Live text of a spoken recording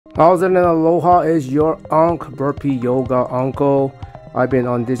How's it and aloha, is your Burpee Yoga uncle. I've been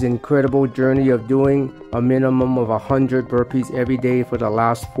on this incredible journey of doing a minimum of 100 burpees every day for the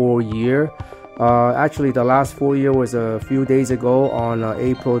last 4 years. Actually, the last 4 years was a few days ago on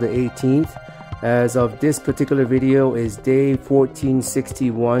April the 18th. As of this particular video is day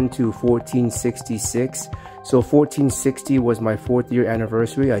 1461 to 1466. So 1460 was my 4th year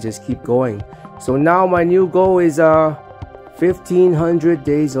anniversary. I just keep going. So now my new goal is 1500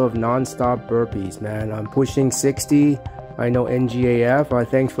 days of non-stop burpees, man. I'm pushing 60. I know NGAF.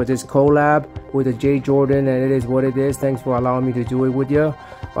 Thanks for this collab with the J Jordan, and it is what it is. Thanks for allowing me to do it with you.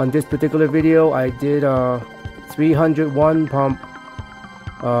 On this particular video, I did 301 pump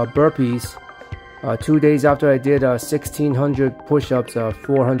burpees. 2 days after I did 1600 push-ups,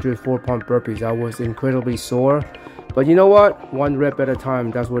 404 pump burpees. I was incredibly sore, but you know what? One rep at a time.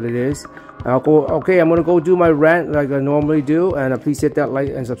 That's what it is. Okay, I'm gonna go do my rant like I normally do, and please hit that like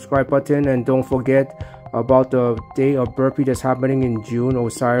and subscribe button, and don't forget about the day of burpee that's happening in June.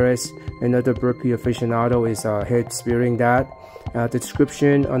 Osiris, another burpee aficionado, is head spearing that. The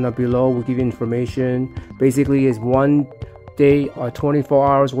description on the below will give you information. Basically, is one day 24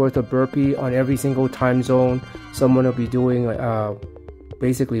 hours worth of burpee on every single time zone. Someone will be doing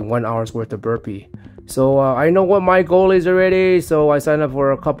basically 1 hour's worth of burpee. So I know what my goal is already, so I signed up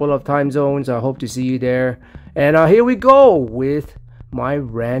for a couple of time zones. I hope to see you there. And here we go with my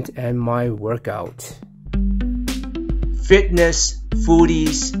rant and my workout. Fitness,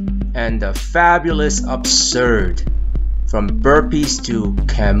 foodies, and the fabulous absurd. From burpees to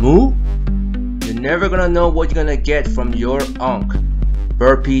Camus, you're never gonna know what you're gonna get from your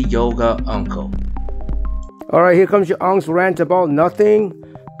Burpee Yoga uncle. Alright, here comes your unc's rant about nothing.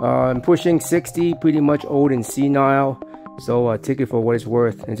 I'm pushing 60, pretty much old and senile, so take it for what it's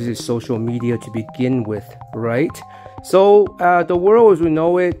worth. And this is social media to begin with, right? So the world as we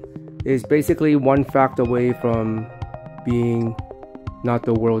know it is basically one fact away from being not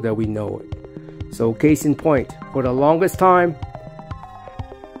the world that we know it. So case in point, for the longest time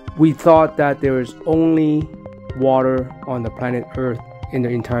we thought that there is only water on the planet Earth in the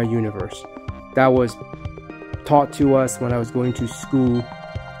entire universe. That was taught to us when I was going to school,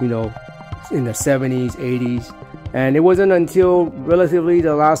 you know, in the 70s, 80s. And it wasn't until relatively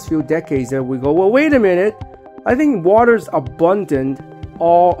the last few decades that we go, well, wait a minute, I think water's abundant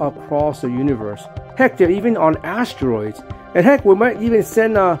all across the universe. Heck, they're even on asteroids. And heck, we might even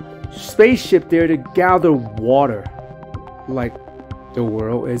send a spaceship there to gather water. Like the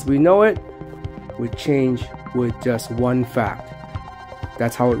world as we know it would change with just one fact.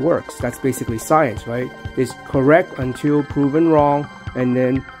 That's how it works. That's basically science, right? It's correct until proven wrong, and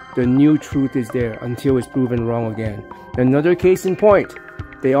then the new truth is there until it's proven wrong again. Another case in point,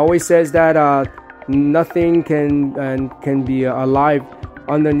 they always says that nothing can be alive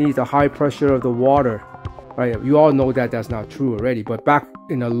underneath the high pressure of the water, right? You all know that that's not true already, but back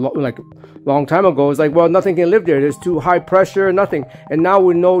in a long time ago, it's like, well, nothing can live there. There's too high pressure, nothing. And now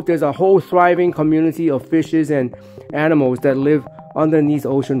we know there's a whole thriving community of fishes and animals that live underneath the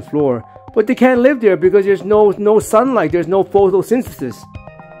ocean floor, but they can't live there because there's no sunlight, there's no photosynthesis.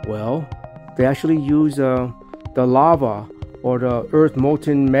 Well, they actually use the lava or the earth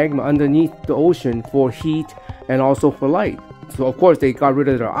molten magma underneath the ocean for heat and also for light. So of course they got rid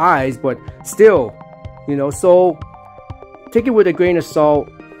of their eyes, but still, you know, so take it with a grain of salt.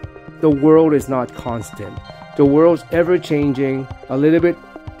 The world is not constant. The world's ever changing, a little bit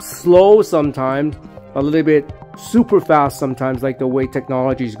slow sometimes, a little bit super fast sometimes, like the way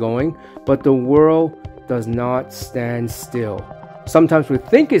technology is going, but the world does not stand still. Sometimes we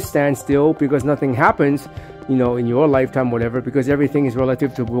think it stands still because nothing happens, you know, in your lifetime, whatever, because everything is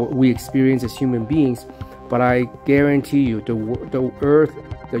relative to what we experience as human beings. But I guarantee you, the earth,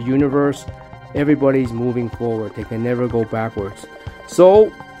 the universe, everybody's moving forward. They can never go backwards.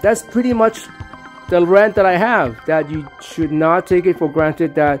 So that's pretty much the rant that I have, that you should not take it for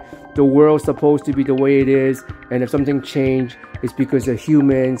granted that the world's supposed to be the way it is, and if something changed, it's because of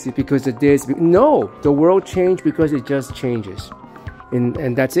humans, it's because of this. No, the world changed because it just changes.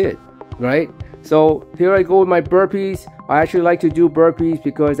 And that's it, right? So here I go with my burpees. I actually like to do burpees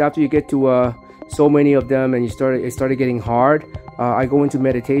because after you get to so many of them and it started getting hard, I go into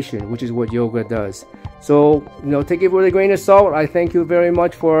meditation, which is what yoga does. So, you know, take it with a grain of salt. I thank you very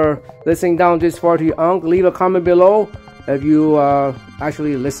much for listening down this far to your uncle. Leave a comment below if you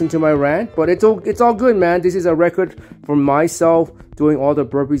actually listen to my rant. But it's all good, man. This is a record for myself, doing all the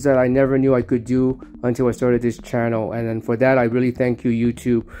burpees that I never knew I could do until I started this channel. And then for that, I really thank you,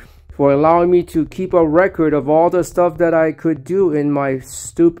 YouTube, for allowing me to keep a record of all the stuff that I could do in my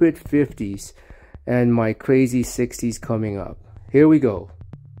stupid 50s and my crazy 60s coming up. Here we go.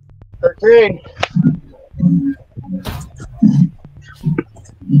 13.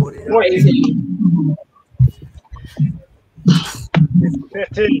 18.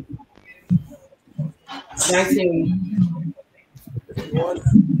 15. 19.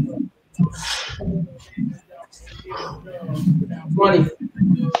 20.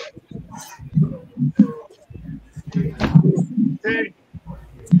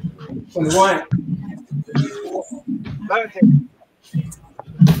 21. 17.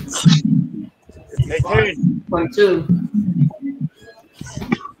 18. 22.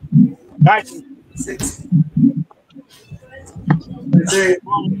 19. 23.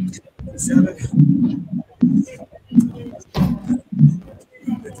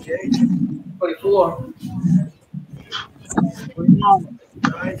 24. 29.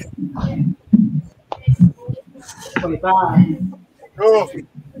 25. 2.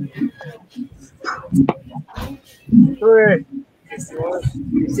 3.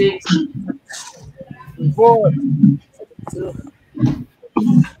 26. 4.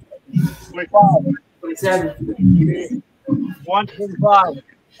 25. 27. 125.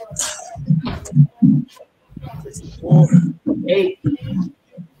 8.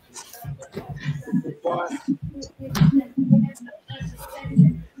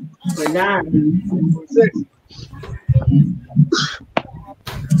 29. 26.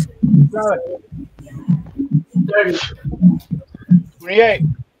 27. 30. 28.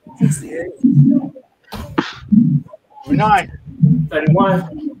 29. 31.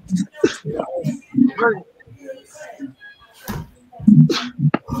 30.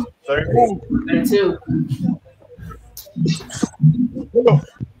 31. 32. 2.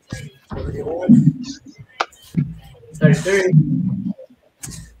 33.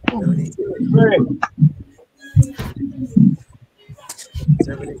 3.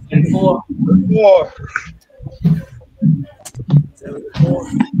 34. 4.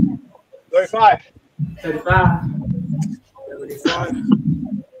 35. 35.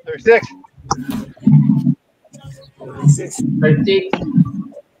 36. 36.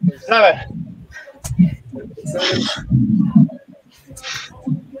 37.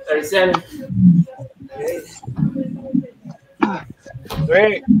 37.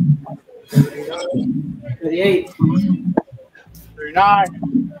 38. 38. 39.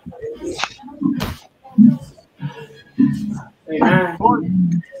 39.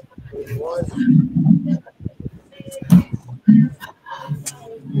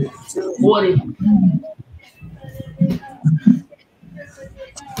 40.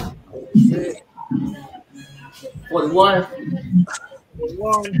 41.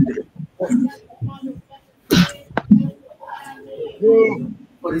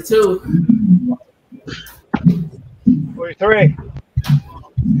 42. 43.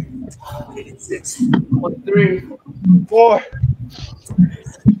 43. 4.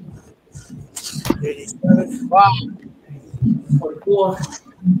 5. 44.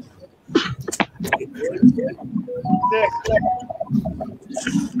 6.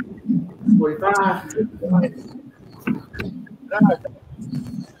 45.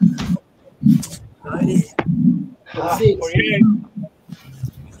 46. 48.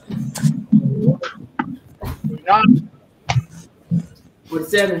 49.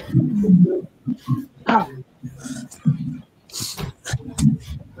 47.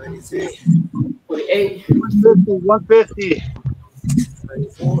 48. 150.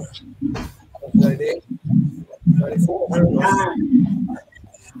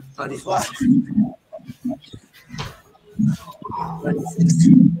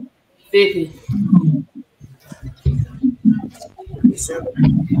 50.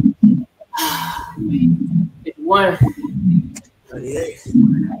 51.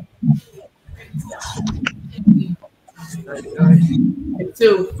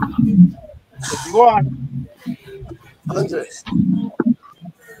 52. 51.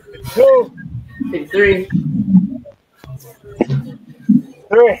 52. 53.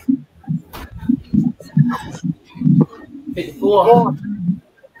 3. 54. 4.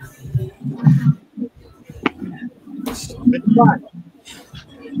 55.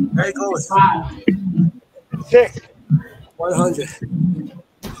 Very close. 5. 6. 100.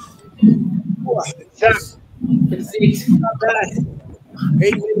 7. 56. Not bad.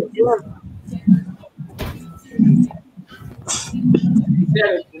 8 minutes.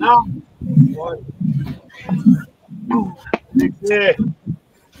 57. 9. 1, 60.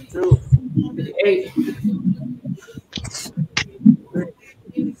 2, 58.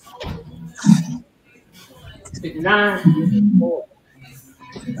 59. 4,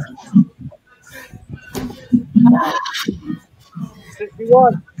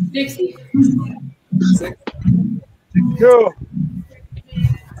 61. 60. 6, 2.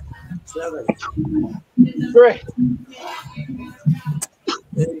 7, 3,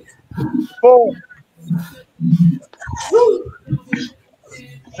 8, 4,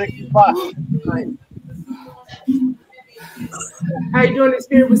 65. 9, How you doing?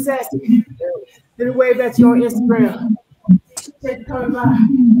 Experience with Sassy? Did a wave at you on Instagram. Thank you for coming by.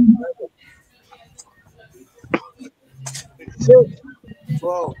 6,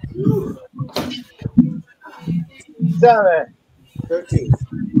 12, 7, 13,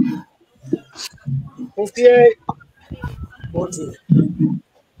 58, 14,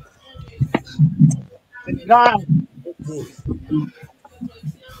 69, 15,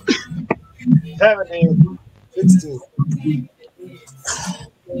 70, 16,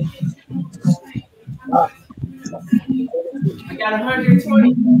 I got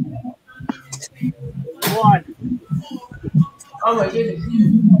 120. 1, Oh my goodness.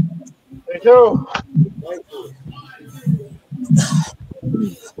 32, 19,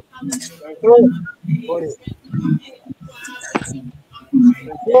 33, 20,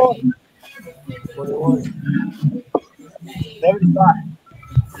 34, 21, 75,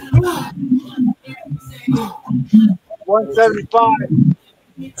 175,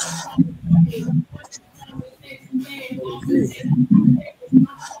 23,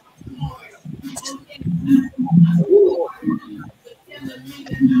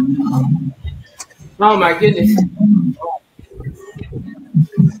 Oh my goodness.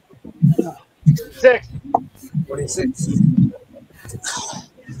 6, 26,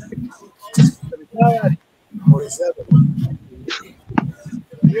 77, 47,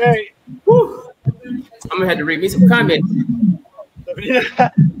 78, Whew. I'm gonna have to read me some comments.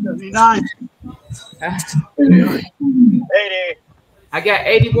 79, 80, I got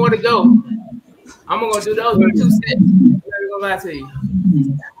 80 more to go. I'm gonna do those in 2 sets. I'm not gonna lie to you.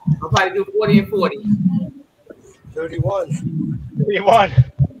 I'll probably do 40 and 40. 31, 31,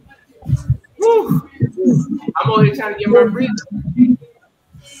 Whew. I'm over here trying to get my breathing.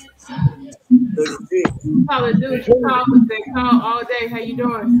 33, Call it, dude. Call all day. How you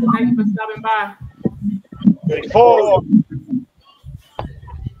doing? Thank you for stopping by. 34,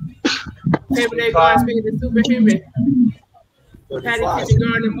 Table Day Guard speaking to Superhuman. Patty 35, Kitchen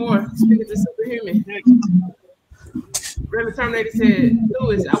Garden and more speaking to Superhuman. Reverend Terminator said,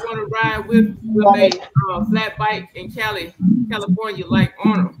 Lewis, I want to ride with a flat bike in California, like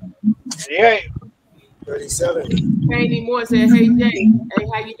Arnold. 38, 37, Katie Moore said, hey, Jay. Hey,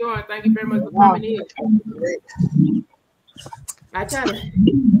 how you doing? Thank you very much for coming in. I tell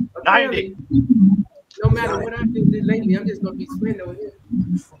you, 90, no matter what I do lately, I'm just going to be sweating over here.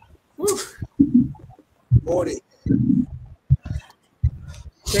 Whew. 40,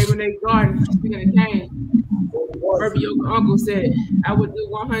 Cabernet Garden, speaking of Kane, 41, BURPEEyoga Uncle said, I would do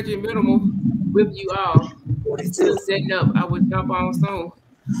 100 minimum with you all. 42, Still setting up, I would jump on soon.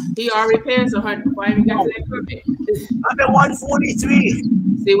 He already passed 100 before I even got to that comment. I'm at 143.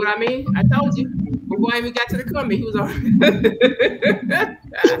 See what I mean? I told you. Before I even got to the comment, he was already.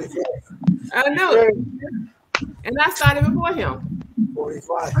 I know it. And I started before him.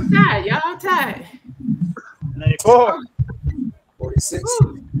 45, I'm tired, y'all. I'm tired. 94, 46,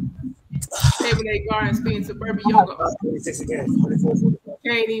 Cabernet Garden speaking to BURPEEyoga. 46 again, 44, 45.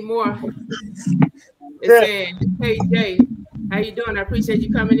 Can't eat more. It's saying, hey Jay, how you doing? I appreciate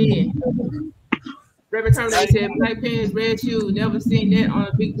you coming in. Reverend Terminator said, black pants, red shoes. Never seen that on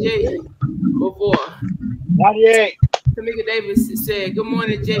a Big J before. 98, Tamika Davis said, good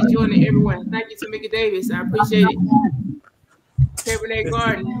morning, Jay Jordan, everyone. Thank you, Tamika Davis. I appreciate it. Cabernet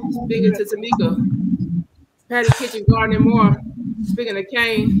Garden, speaking to Tamika. Patty Kitchen Garden and more, speaking of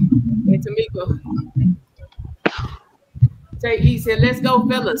Kane and Tamika. Tay E said, let's go,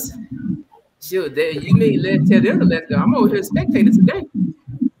 fellas. Sure, you mean let's tell them to let's go. I'm over here spectator today.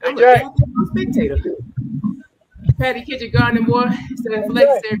 I'm a spectator. Patty Kitchen Garden and more said,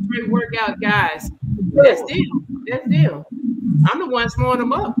 Flex said, great workout, guys. That's them. That's them. I'm the one throwing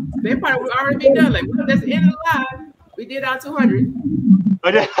them up. They probably would already be done. Like, well, that's the end of the live. We did our 200.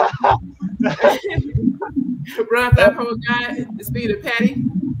 Run that whole guy, the speed of Patty.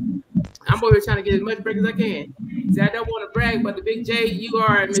 I'm over here trying to get as much break as I can. See, I don't want to brag, but the Big J, you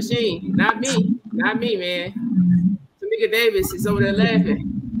are a machine. Not me. Not me, man. Tamika Davis is over there laughing.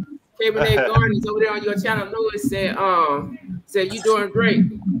 Cabernet Garden is over there on your channel. Lewis said you doing great.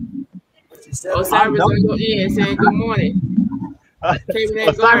 Osiris on your end saying good morning.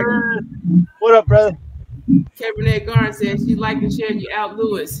 Cabernet Garden. What up, brother? Cabernet Garden says she liked to share you out,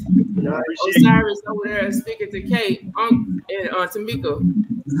 Lewis. Osiris over there speaking to Kate and Tamika.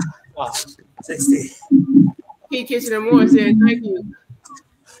 60. Key Kitchen and more saying thank you.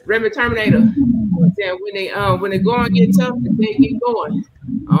 Reverend Terminator saying when they going get tough, they get going.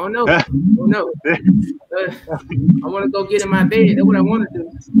 I don't know. I want to go get in my bed. That's what I want to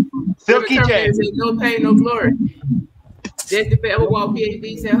do. Silky J. No pain, no glory. Jesse Fairwall,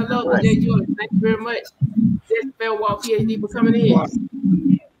 PhD, said hello to Jay Jordan. Thank you very much. Jesse Fairwall, PhD, for coming in.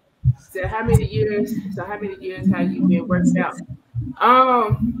 Said how many years have you been working out?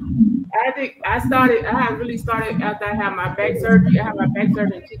 I think I really started after I had my back surgery. I had my back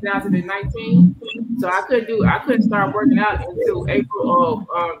surgery in 2019, so I couldn't start working out until April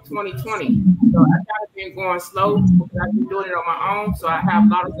of 2020. So I kind of been going slow because I've been doing it on my own. So I have a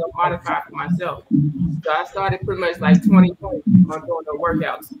lot of stuff modified for myself. So I started pretty much like 2020 on doing the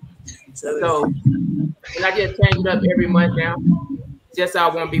workouts. So and I just change it up every month now, just so I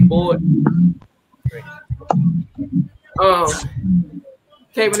won't be bored.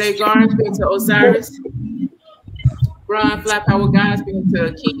 K-Renee Garnes been to Osiris. Ron Flat Power Guys been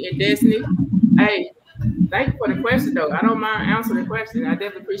to Keith and Destiny. Hey, thank you for the question though. I don't mind answering the question. I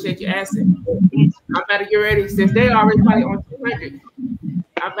definitely appreciate you asking. I'm about to get ready since they already probably on 200.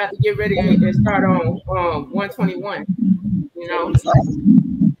 I'm about to get ready and start on 121. You know.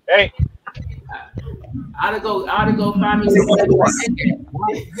 Hey. I ought to go find me some honey.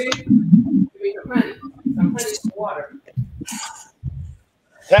 Some honey and water.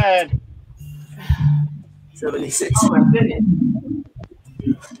 10. 76. Oh my goodness.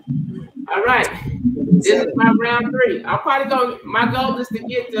 All right. This is my round 3. I'll probably go. My goal is to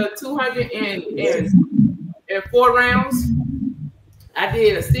get to 204 rounds. I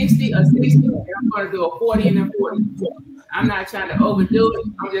did a 60, and I'm going to do a 40 and a 40. I'm not trying to overdo it.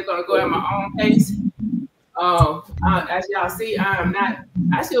 I'm just going to go at my own pace. As y'all see, I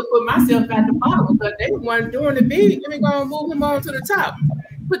should put myself at the bottom because they weren't doing the big. Let me go and move him on to the top.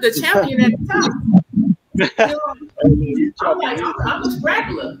 Put the champion at the top. You know, I'm a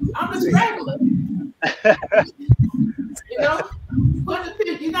straggler. You know, put the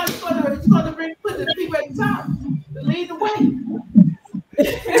people. You know, you're supposed to put the people at the top to lead the way.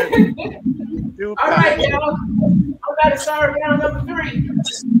 All right, y'all. I'm about to start round number 3.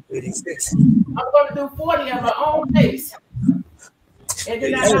 86. I'm going to do 40 at my own pace. And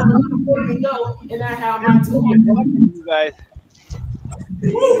then I have another 40 to go, and I have my 200. You guys.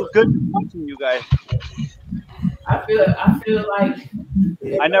 Good watching you guys. I feel like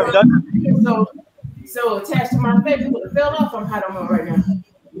I never done that. So attached to my face, it would have fell off. I'm hot on right now.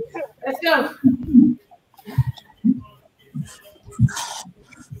 Let's go.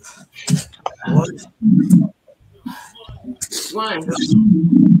 One.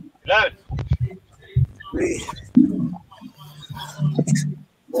 11. 3.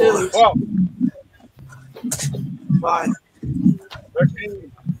 2. 12. 5.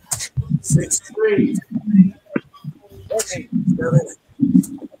 13. 6. 3. 14. 7.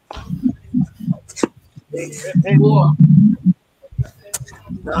 8. 15. 4.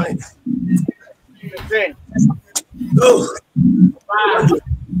 9. 16. Go. 5.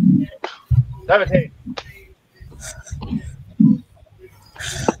 17.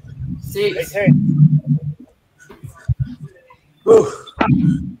 6. 18. Go.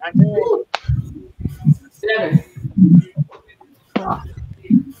 19. 7.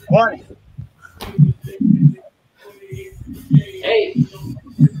 20. 8.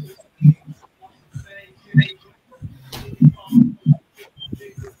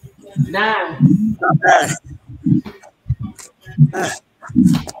 9. Not bad.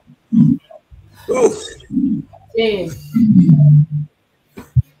 Go. 10.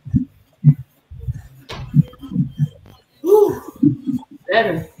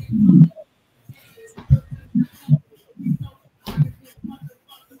 11.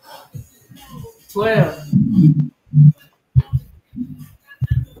 12.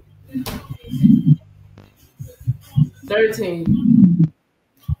 13.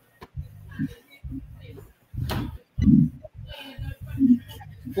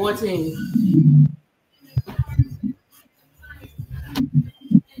 14.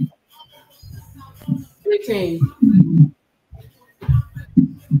 15.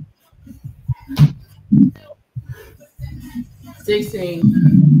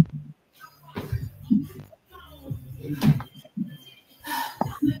 16.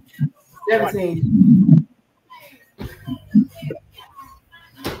 17.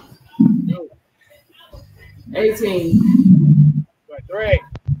 18. 23.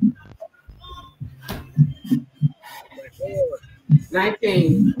 24.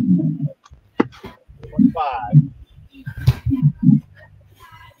 19. 25.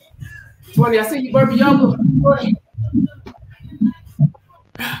 20. I see you burpee yoga. 20.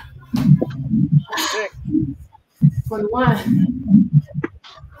 6. 21.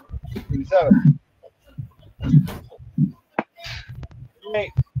 27.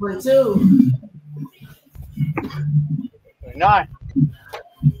 28, 22, 29,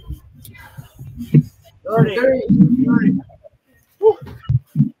 30, 30, 30. Woo.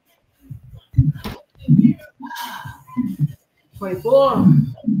 24,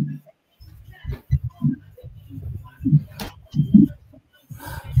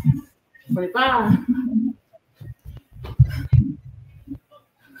 25,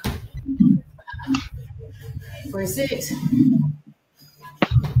 26,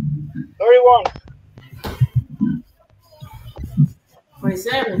 31,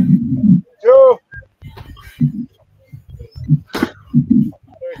 27, 2,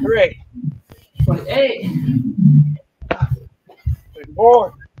 33, 28,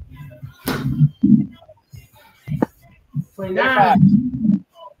 34, 29,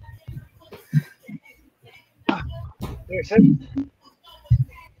 36,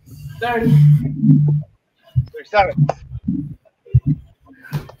 30, 37,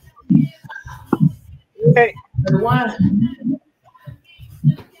 38, 31,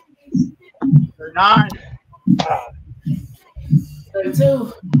 39,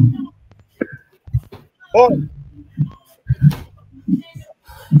 32, 40,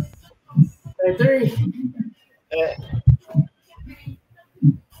 33,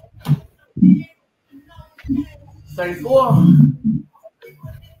 34,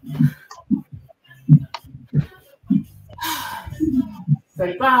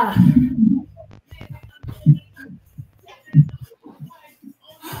 35,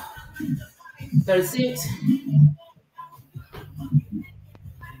 36,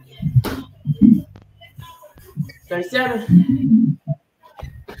 37,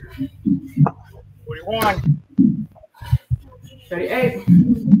 41, 38,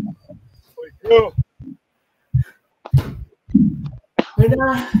 42,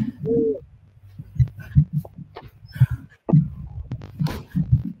 39,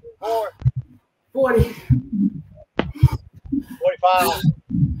 4, 40. 45,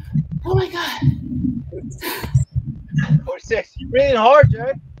 Oh my God. 46. You're breathing hard,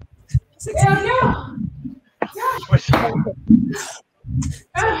 Jay. Hell yeah. 47,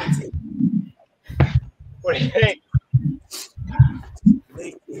 48,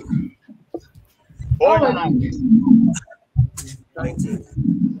 49. 19.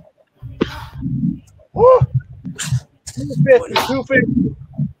 Woo! 250, 250.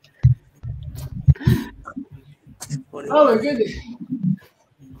 Oh my goodness.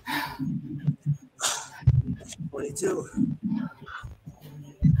 22.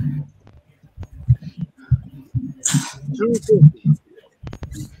 250.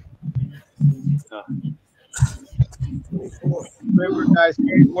 24. Great work, guys.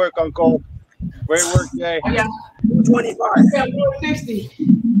 Great work, Uncle. Great work, Jay. I got 25. 160.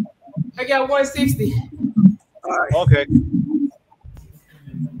 I got 160. All right. Okay.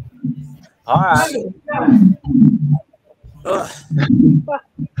 All right.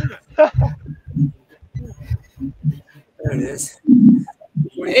 There it is.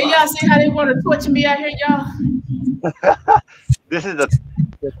 Hey, y'all see how they want to torture me out here, y'all? This is the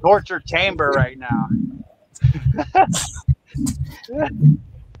torture chamber right now.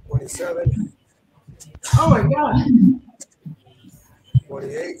 27. Oh my God.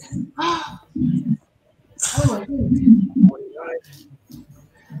 48. Oh my goodness. 49.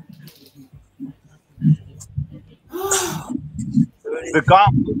 30. The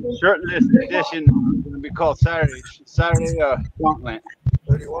gauntlet shirtless edition is going to be called Saturday Gauntlet.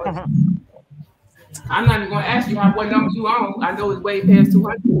 31. I'm not even going to ask you what number you on. I know it's way past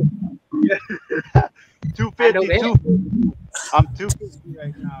 200. 250, 250. I'm 250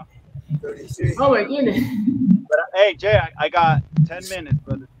 right now. 33. Oh my goodness. But hey, Jay, I got 10 minutes,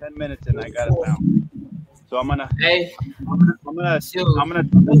 brother. 10 minutes, and I got it now. So I'm gonna Hey, Let's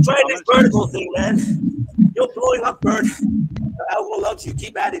try this vertical thing, man. You're blowing up, Bird. I will love you.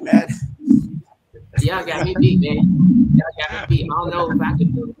 Keep at it, man. y'all got me beat, man. Y'all got me beat. I don't know if I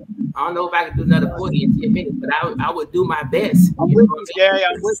can do another 40 in 10 minutes, but I would do my best. I'm with you, Jay.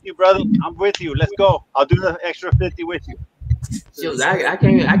 I'm with you, brother. I'm with you. Let's go. I'll do the extra 50 with you. Shoot, I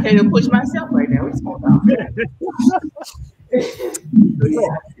can't even push myself right now. What's going on?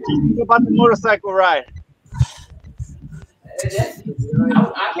 Think about the motorcycle ride.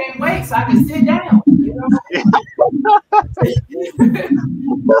 I can't wait so I can sit down. You know?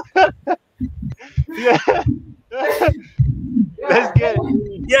 Yeah. Let's get it.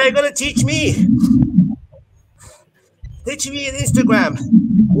 Yeah, you're gonna teach me. Teach me in Instagram.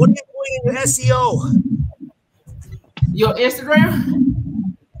 What are you doing in your SEO? Your Instagram?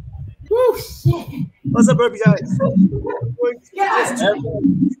 Woo, shit. What's up, Burpee guys? Yeah.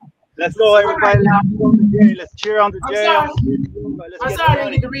 Let's go, everybody. Let's cheer on the J. I'm sorry I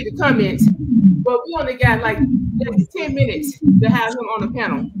didn't get to read the comments, but we only got like 10 minutes to have him on the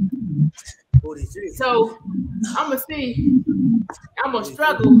panel. 43. So I'm gonna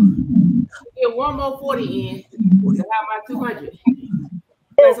struggle to get one more 40 in to have my 200.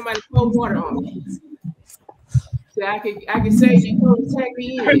 Let somebody pour water on me. So I can say you told to tag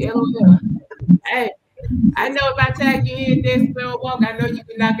me in. LOL. Hey, I know if I tag you in this spell walk, I know you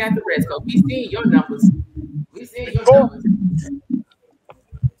can knock out the rest. Cause we seen your numbers. We seen your numbers.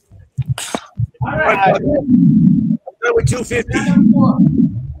 All right. I'm done with 250.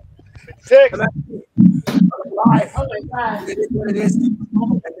 6. Oh my God.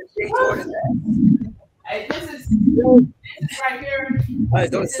 Hey, this is right here.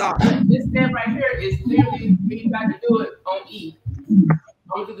 Don't stop. This step right here is literally me trying to do it on E.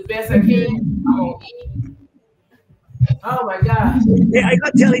 I'm gonna do the best I can. I'm on E. Oh my gosh. Hey, I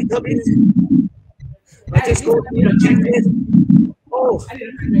got Teletubbies. I just go check this. Oh,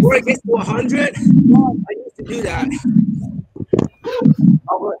 before it gets to 100, I used to do that.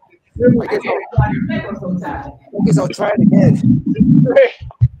 I guess I'll try it again.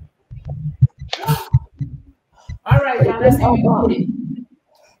 All right, y'all. Let's see if we get it.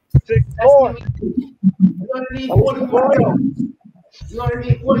 6 more. You're gonna need 40 more to go. You're gonna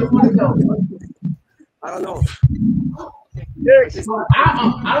need 40 more to go. I don't know. 6.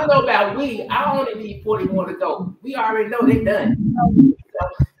 I don't know about we. I only need 40 more to go. We already know they done.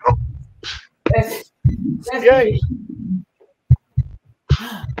 So, that's it.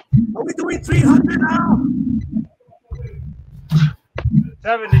 Are we doing 300 now?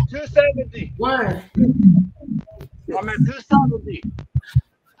 70. 270. 1. I'm at 270.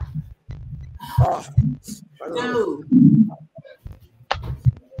 2.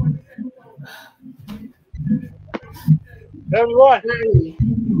 71. 3.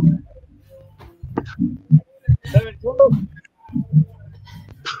 72.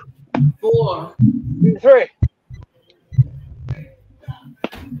 4. 3.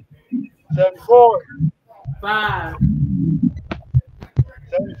 74. 5.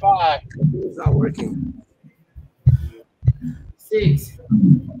 75. It's not working. 6.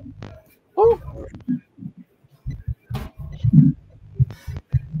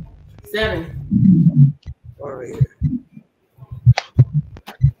 7. All right here.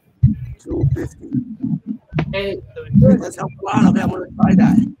 250. 8. Let's help a lot of them. I'm going to try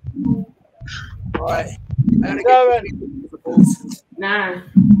that. All right. I gotta get 9.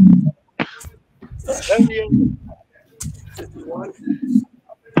 78. 51.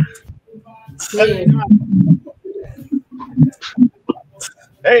 10.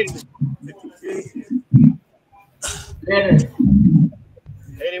 80. 53. 11.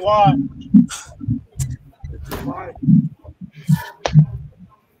 81. 55.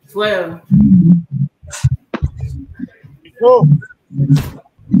 12. 2.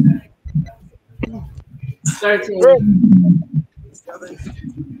 13. 7.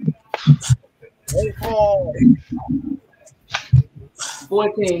 84.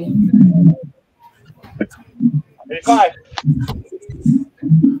 14. 85.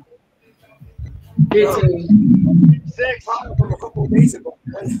 15. 6. From a couple of days ago.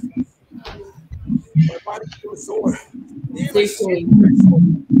 My body's still sore. 16.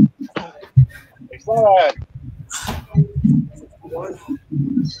 67. 1.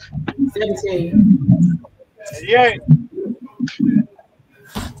 17. 88.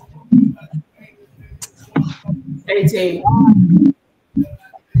 18.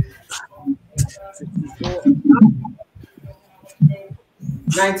 64.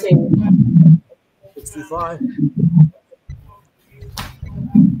 19. 65.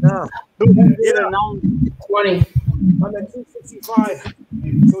 Now, 20. I'm at 265.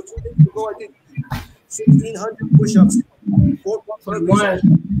 So 2 days ago, I did 1,600 push-ups. 4 21.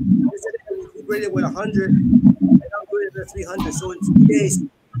 We graded with 100, and I'm graded at 300. So in 2 days,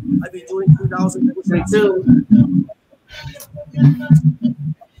 I'll be doing 2,000 push-ups. 22.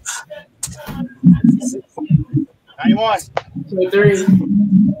 91. 23.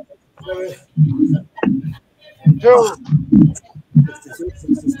 2.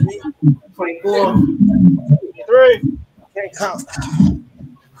 63. 24. 3. Can't count.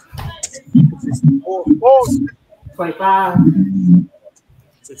 64. 4. 25.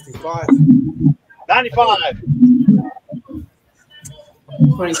 65. 95.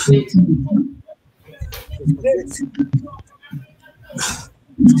 26. 66.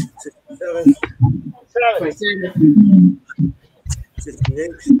 67. 7. 27.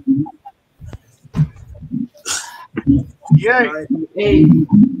 68. 8. 8.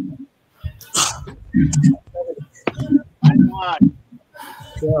 91.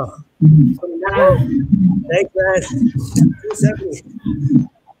 Yeah. 29. Thanks, man. 270.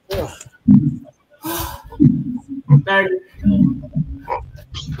 Oh. 30.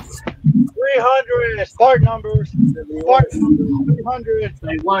 300. Part numbers. Part numbers. 300.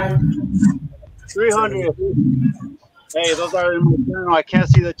 31. 300. Hey, those are in my channel. I can't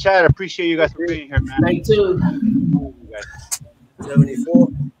see the chat. I appreciate you guys for being here, man. 92. 74.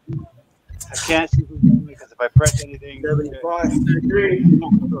 I can't see who's doing it because if I press anything. 75. 33.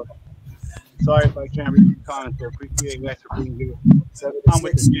 Sorry if I can't read the comments, but appreciate you guys for being here. I'm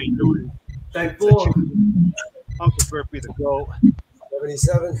with the Jay Jordan. 34. Uncle Burpee the GOAT.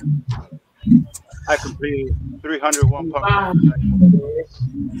 77. I completed 301 pumps.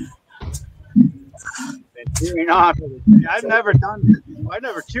 And cheering on for the Jay. I've never done this. I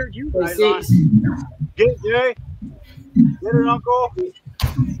never cheered you guys on. Get it, Jay. Get it, Uncle.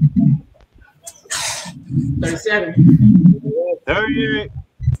 37. 38.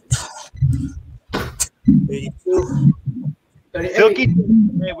 82. 38. Silky.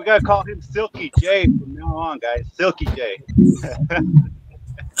 Hey, we gotta call him Silky J from now on, guys. Silky J.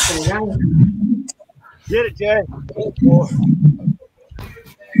 29. Get it, Jay. 4.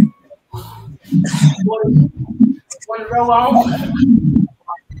 20 row on.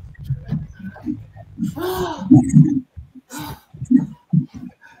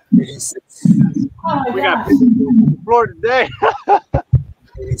 86. Oh my We God. got people on the floor today.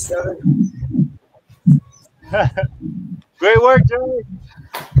 87. Great work, Joey.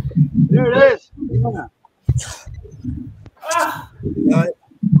 There it is. Yeah. Ah, 9.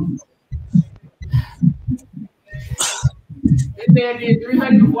 this man did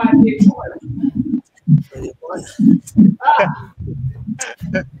 300 before I did 20. 21. Ah,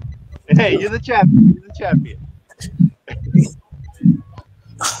 Hey, you're the champion. You're the champion.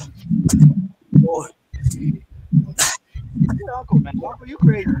 4. Hey, Uncle, man. Uncle, you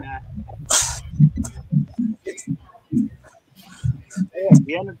crazy, man. Hey,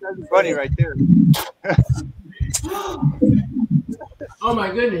 the end of everybody right there. oh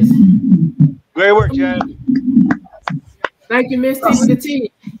my goodness. Great work, Jay. Thank you, Miss T with the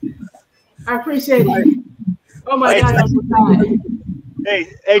T. I appreciate it. Oh my God, I'm so tired. Hey,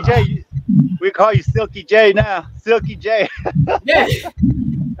 Jay, we call you Silky J now. Silky J. Yeah.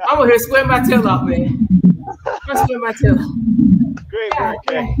 I'm over here sweating my tail off, man. I'm sweating my tail off. Great work,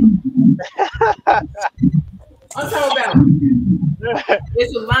 Jay. I'm talking about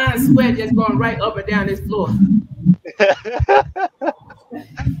it's a line of sweat just going right up and down this floor.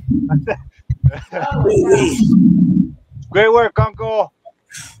 Oh, Great work, Uncle.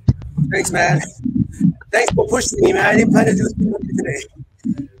 Thanks, man. Thanks for pushing me, man. I didn't plan to do this today.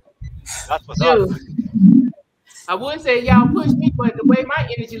 That's what's up. dude, I wouldn't say y'all push me, but the way my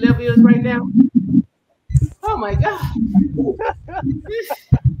energy level is right now, oh my God.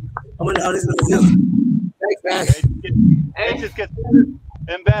 I'm gonna know how this is gonna feel. Thanks, man. It just gets better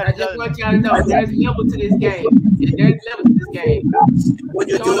and better. I just want y'all to know there's a level to this game. There's a level to this game. What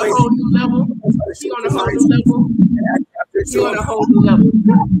you're You're on a doing, whole new level. You're on a whole new level. You're on a whole new level.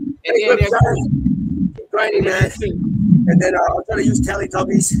 And then there's grinding, man. And then I'll try to use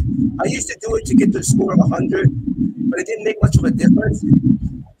Teletubbies. I used to do it to get the score of 100, but it didn't make much of a difference.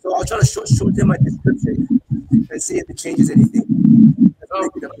 So I'll try to show them my description and see if it changes anything. That's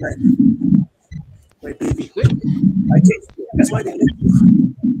making a plan. My baby. I can't. That's why they live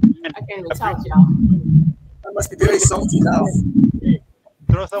you. I can't even talk, y'all. I must be very salty now.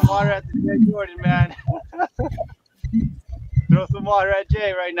 Throw some water at the Jay Jordan, man. Throw some water at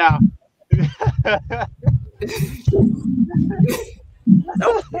Jay right now. That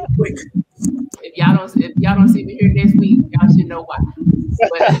was quick. If y'all don't see me here next week, y'all should know why.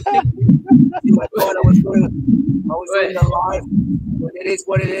 But, See my God, I was doing a live, but it is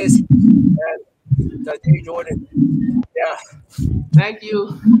what it is. And that's Jay Jordan. Yeah. thank you.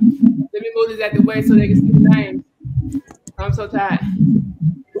 Let me move this out the way so they can see the names. I'm so tired.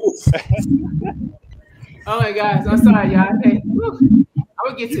 Oh my gosh, I'm sorry, y'all. Hey, I'm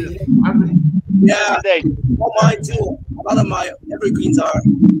gonna get to you. Yeah, all mine too. A lot of my evergreens are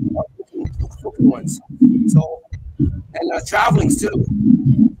cooking ones. So, and traveling too. So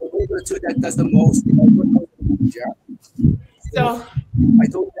those are the two that does the most. Yeah. So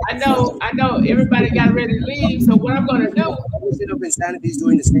I know everybody got ready to leave. So what I'm gonna do? I sit up in Sanity's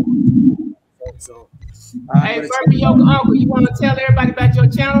doing the same. So, hey, BURPEEyoga Uncle, you want to tell everybody about your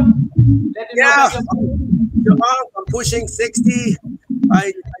channel? Let them know about your I'm pushing 60.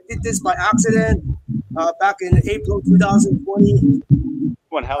 I did this by accident back in April 2020.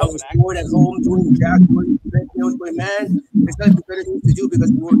 One hell I of was an bored at home doing jack, doing videos, but man, it's not the better things to do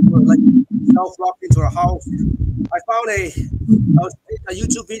because we were like self-locked into our house. I was a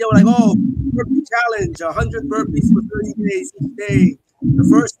YouTube video like, oh, burpee challenge, 100 burpees for 30 days each day. The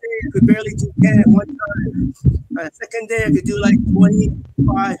first day I could barely do 10 at one time. The second day I could do like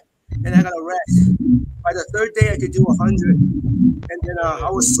 25, and I gotta rest. By the third day I could do 100, and then I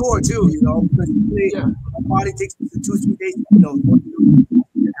was sore too, you know, because my body takes me 2-3 days, you know, and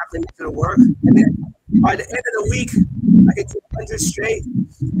have to make it work. And then by the end of the week, I could do 100 straight.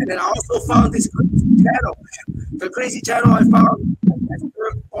 And then I also found this crazy channel. The crazy channel I found,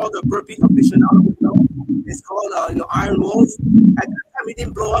 all the burpee aficionados know, it's called Iron Wolf. At that time, he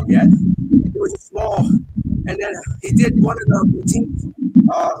didn't blow up yet. He was small. And then he did one of the routines.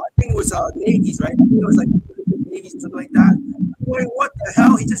 I think it was Navy's, right? I think it was like Navy's or something like that. I'm going, what the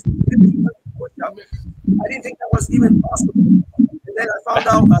hell? He just did push-up. I didn't think that was even possible. And then I found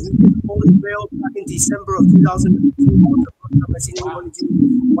out he did the Holy Grail back in December of 2015. That was the first time I seen anyone do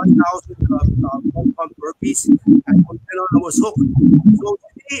 1,000 pump burpees. And I was hooked. So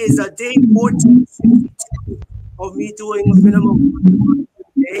today is day 1462 of me doing a minimum 100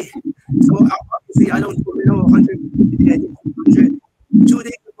 a day. So obviously I don't do a minimum 100 a day. I do 200. 2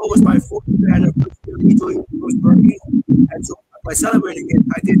 days ago was my 40th anniversary of me doing those burpees. And so by celebrating it,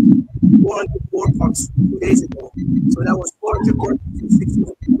 I did 404 pumps 2 days ago. So that was 400 burpees and 60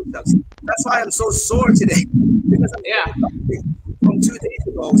 push-ups. That's why I'm so sore today, because I'm from 2 days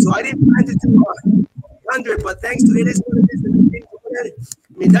ago. So I didn't plan to do 100, but thanks to it is what it is.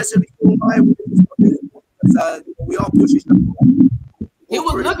 I mean, that's the reason why we did this, because we all push each other. He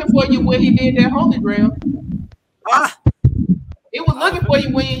was looking for you when he did that Holy Grail. He was looking for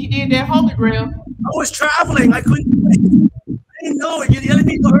you when he did that Holy Grail. I was traveling. I couldn't. I didn't know it. You didn't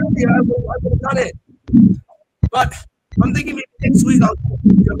need to hurt me. I would have done it. But I'm thinking maybe next week I'll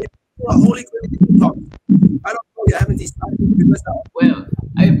do a Holy Grail. I don't know. You haven't decided. Because, well,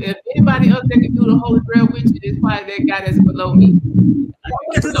 if anybody else that can do the Holy Grail with you, it's probably that guy that's below me. I'm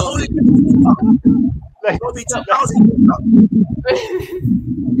going to do the Holy Grail. It'll be 2,000.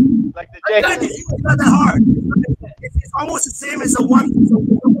 Like the J. It's not that hard. It's almost the same as a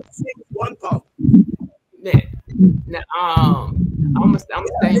one pump. Man, now, I'm gonna stay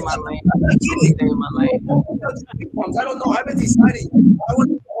in my lane. I don't know. I haven't decided. I want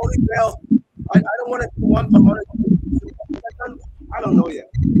to do Holy Grail. I don't want to do one pump. I don't know yet.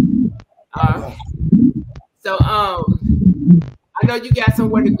 So I know you got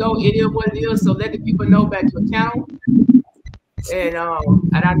somewhere to go. It is what it is. So let the people know about your channel. And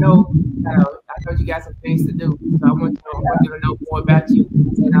I know you got some things to do. So I want you to know more about you.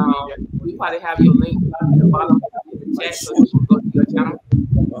 And we probably have your link at the bottom of the chat so you can go to your channel.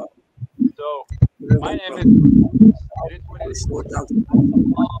 So my name is what it is. What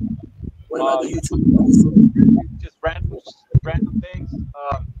about the YouTube? Just random things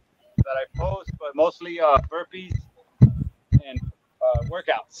that I post, but mostly burpees and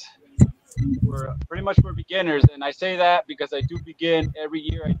workouts. We're pretty much for beginners, and I say that because I do begin every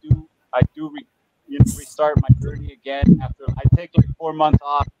year. I do restart my journey again after I take like 4 months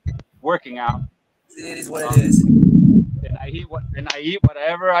off working out. It is what it is. And I eat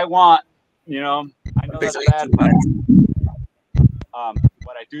whatever I want. You know, I know that's bad, but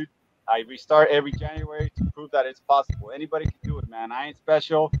I restart every January to prove that it's possible. Anybody can do it, man. I ain't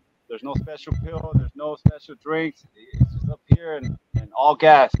special. There's no special pill. There's no special drinks. It's just up here and all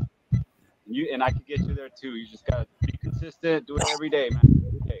gas. And I can get you there too. You just gotta be consistent. Do it every day, man.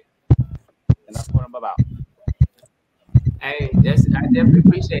 Every day. And that's what I'm about. Hey, I definitely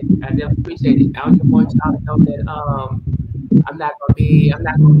appreciate it. I just want y'all to know that I'm not gonna be on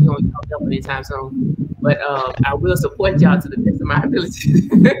y'all level anytime soon. But I will support y'all to the best of my ability.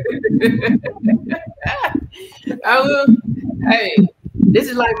 I will. Hey, this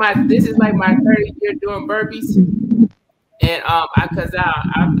is like my 30th year doing burpees. And I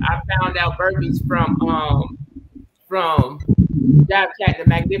found out burpees from Job Cat the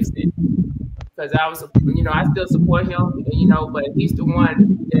Magnificent, because I still support him, but he's the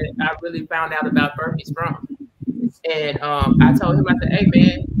one that I really found out about burpees from. And I told him, I said, hey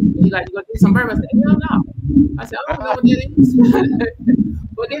man, you gonna do some burpees? I said, hell no. I said, I don't know what it is.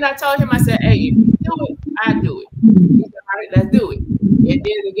 But then I told him, I said, hey, if you do it, I do it. He said, all right, let's do it. And then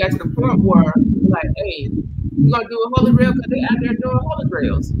it got to the point where like, hey, you gonna do a Holy Grail because they're out there doing Holy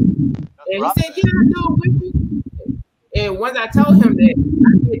Grails. And he said, yeah, I do it with you. And once I told him that,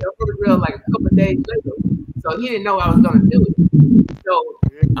 I did the Holy Grail like a couple of days later. So he didn't know I was gonna do it.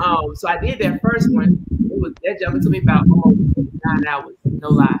 So I did that first one. That jumped to me about almost 9 hours, no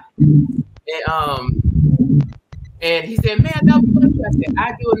lie. And he said, man, that was funny. I said,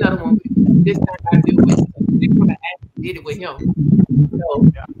 I do another one with you. This time I do it with you. This one I actually did it with him. So,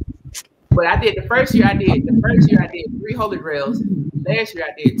 but I did the first year. I did 3 holy grails. Last year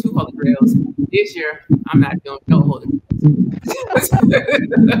I did 2 holy grails. This year I'm not doing no holy grails.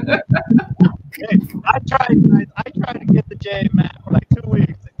 Hey, I tried to get the J, man, for like 2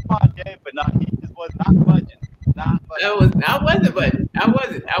 weeks. Come on, Jay, but not, he just was not budging. Not budging. I wasn't, but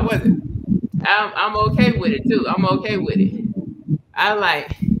I wasn't. I'm okay with it too. I'm okay with it. I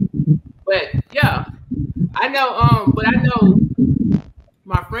like, but yeah, I know. But I know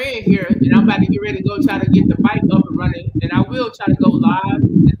my friend here, and I'm about to get ready to go try to get the bike up and running, and I will try to go live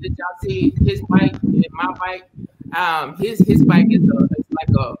and let y'all see his bike and my bike. His bike is like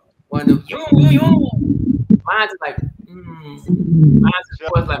a one of mine's like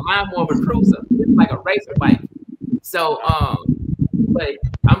mine's more of a cruiser. It's like a racer bike. So but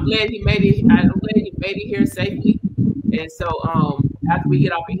I'm glad he made it. I'm glad he made it here safely. And so after we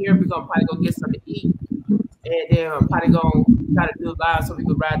get off of here, we're gonna probably go get something to eat, and then probably gonna try to do live so we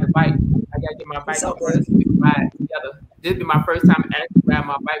can ride the bike. I gotta get my bike up first so we can ride together. This will be my first time actually riding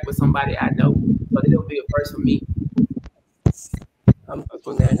my bike with somebody I know, so it'll be a first for me. With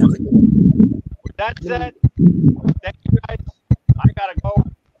that said, thank you guys. I gotta go.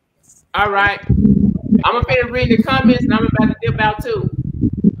 All right. I'm gonna finish reading the comments, and I'm about to dip out too.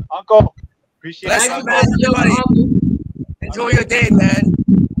 Uncle, appreciate Bless it. you, man. Everybody. Enjoy your day, man.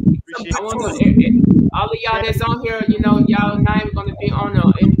 Appreciate I want to, all of y'all that's on here, you know, y'all name gonna be on the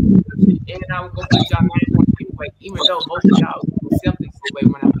description, and I'm gonna put y'all name on the giveaway, even though most of y'all will self the giveaway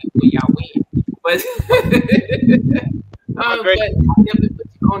when I pick when y'all win. But but I definitely put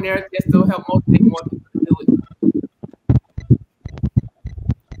you on there just to help motivate more people to do it.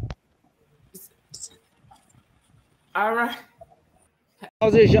 All right.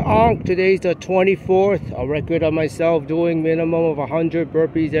 How's it, your Ankh? Today's the 24th. A record of myself doing minimum of 100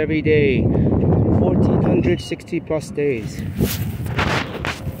 burpees every day. 1,460 plus days.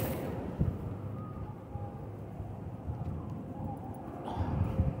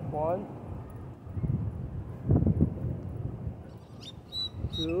 One,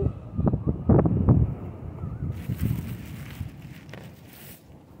 two,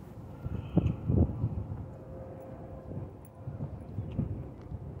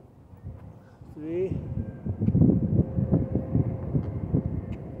 three,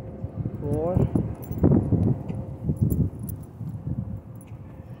 four,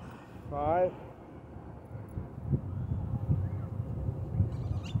 5,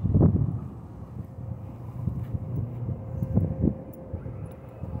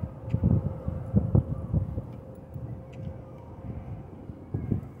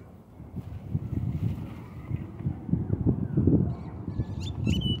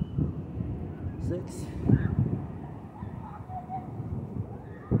 6,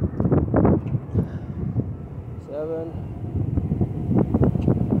 7,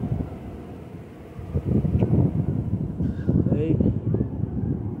 8,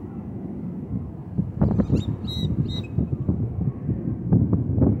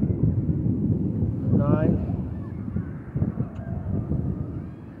 9,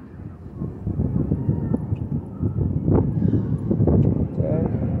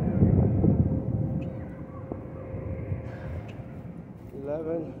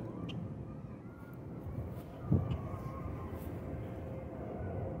 11,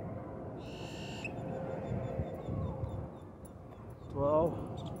 12,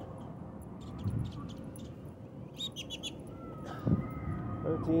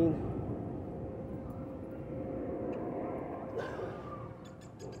 13,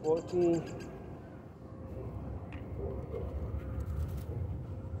 14,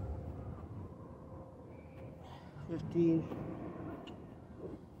 15,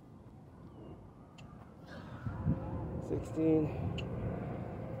 16,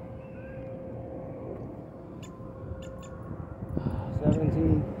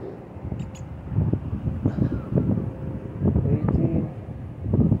 17, 18,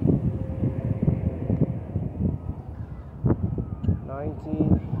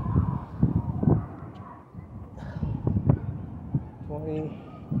 19, 20,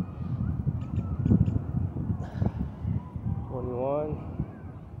 21,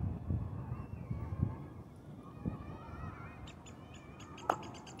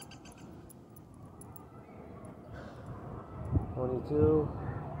 22,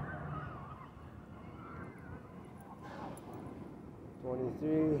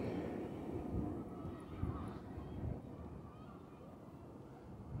 23,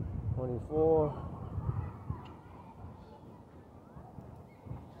 24,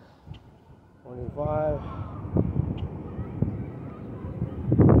 25,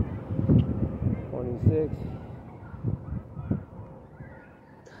 26,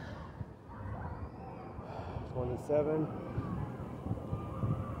 27.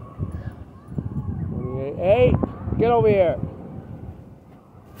 28. Hey, get over here.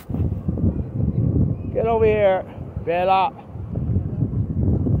 Get over here. Bella.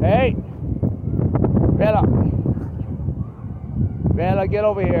 Hey. Bella. Bella, get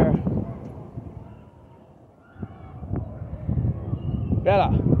over here. Bella,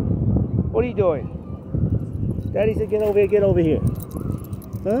 what are you doing? Daddy said get over here, get over here.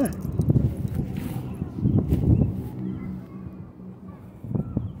 Huh?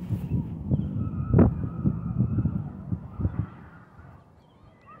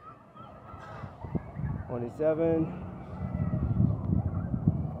 $27,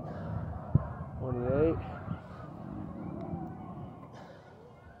 $28,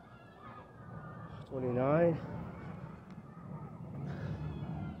 $29,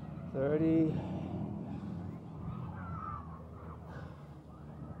 $30,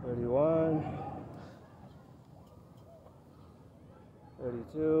 $31,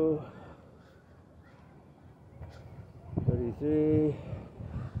 $32, $33,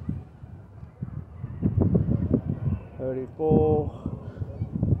 34,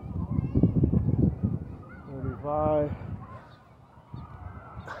 35,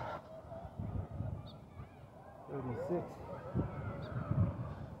 36,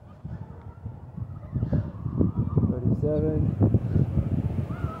 37,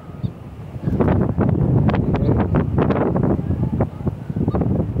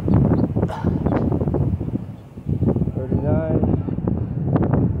 39,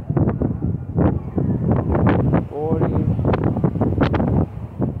 40,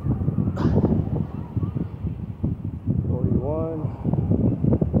 41,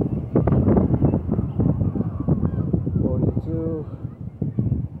 42,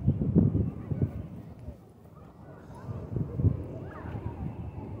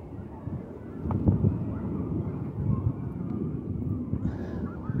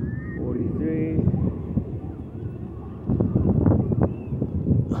 43,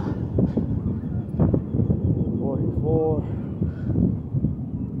 44,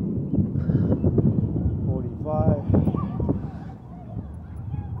 45,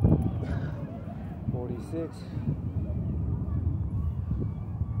 46,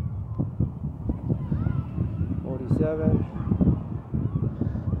 47,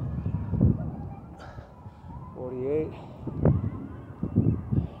 48,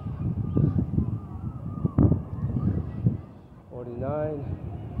 49,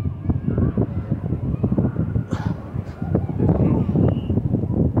 50,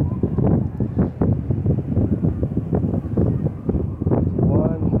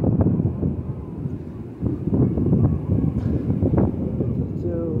 51,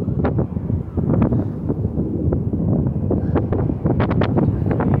 52,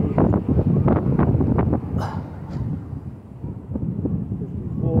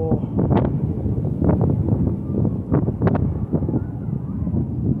 54,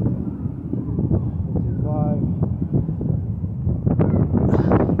 55,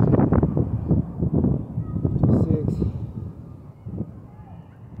 56,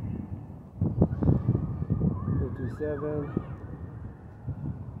 57,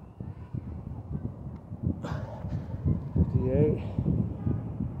 58,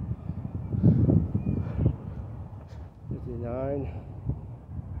 59,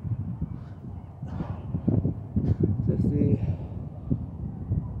 60,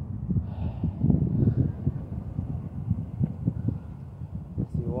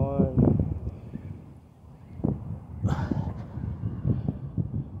 61,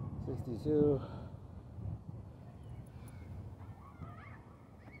 62,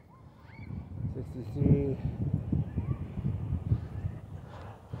 63,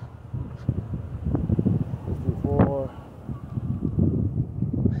 64,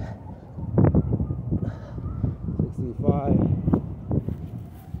 65,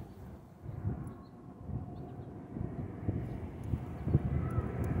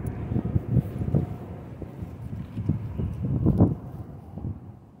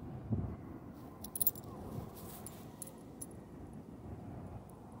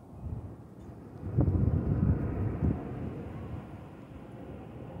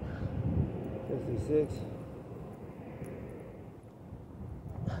 66,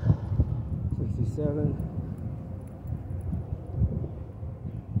 67,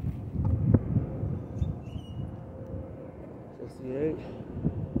 68,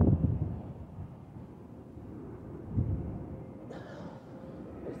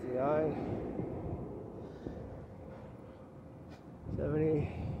 69, 70,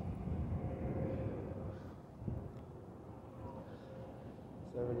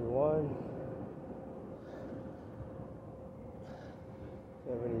 71,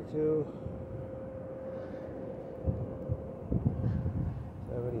 72,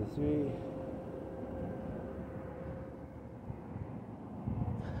 73,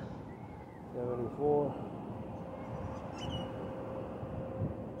 74,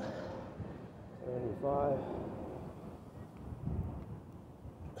 75,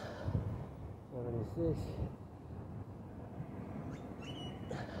 76,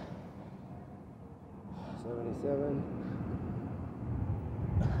 77,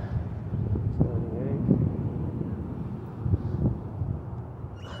 78,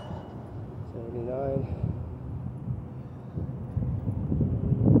 79,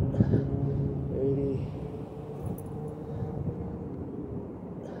 80,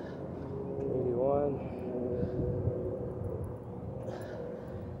 81,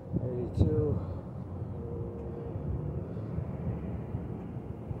 82,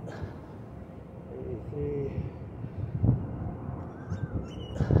 83,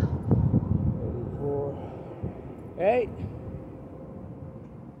 84, 8,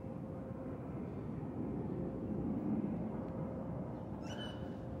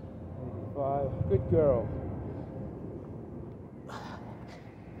 85, good girl,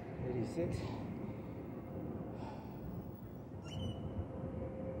 86,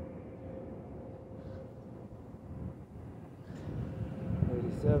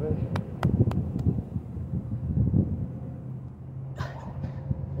 87,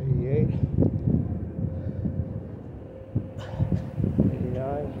 88,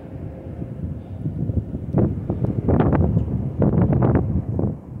 89,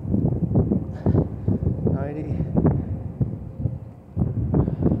 90,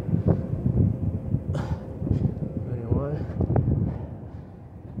 91,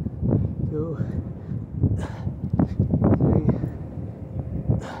 2, 3,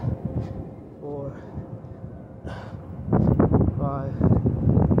 4, 5,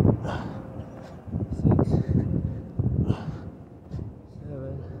 6,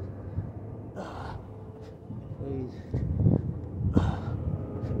 7, 8,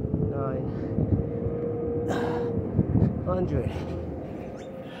 9, 100.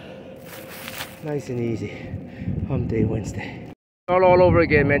 Nice and easy. Hump day Wednesday. All over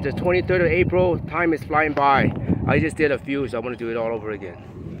again, man. Just 23rd of April. Time is flying by. I just did a few, so I want to do it all over again.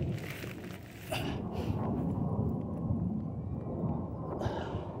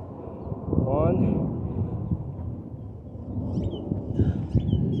 One,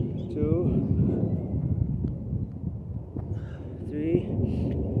 2, 3,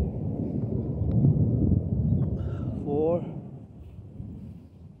 4,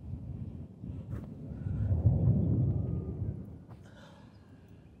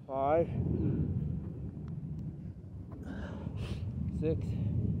 5, 6,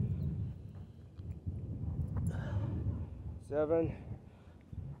 7,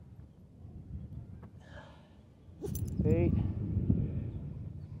 8,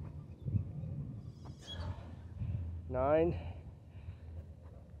 9,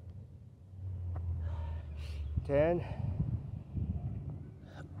 10,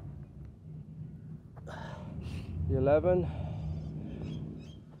 11,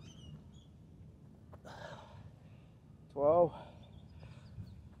 12,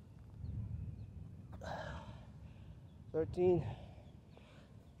 13,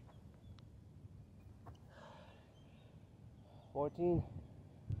 14,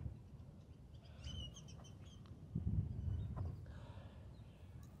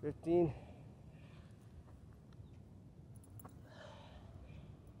 15,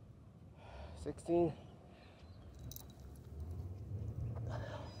 16,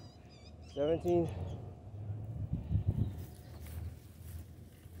 17,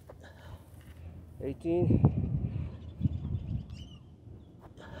 18,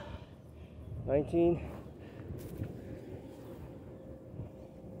 19,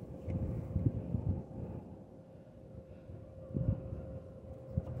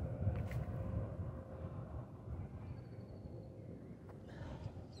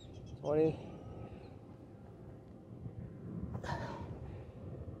 20,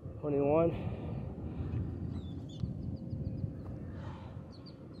 21,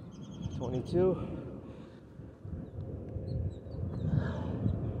 22,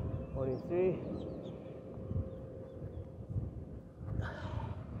 23,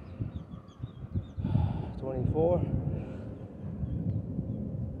 24,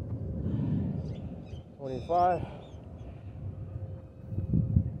 25,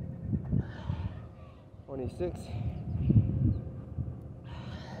 26,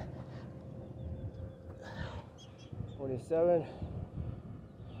 27,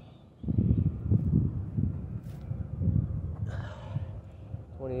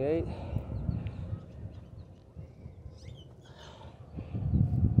 28, 28,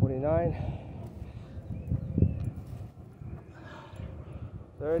 29,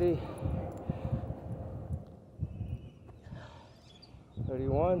 30,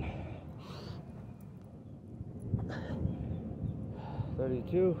 31,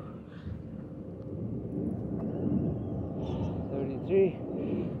 32, 33,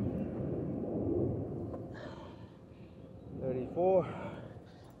 34,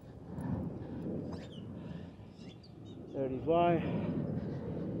 35,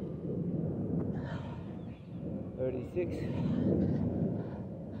 36,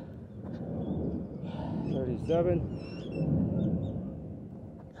 37,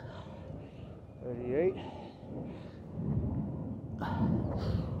 38,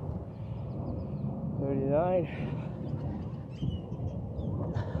 39,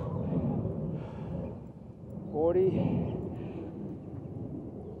 40,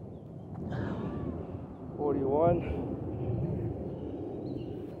 41,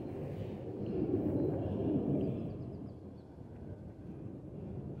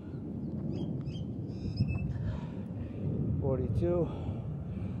 42,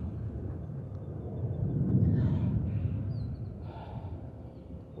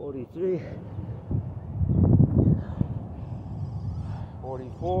 43,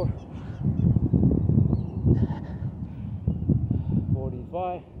 44,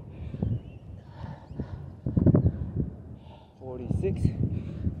 45, 46,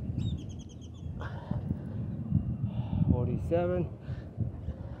 47,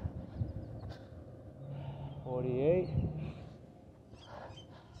 48,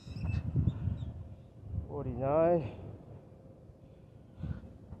 49,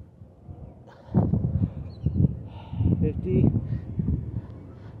 50,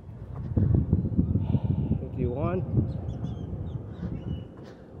 51,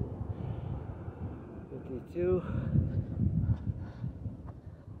 52,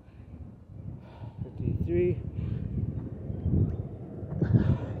 53,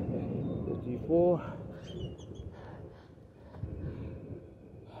 54,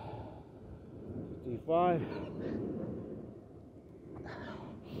 55,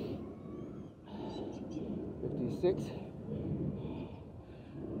 56,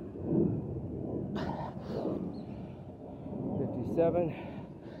 57,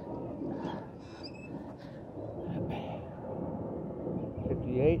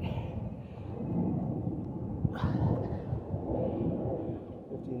 58,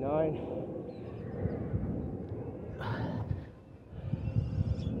 59,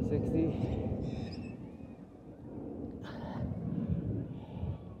 60,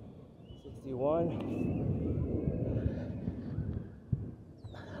 61,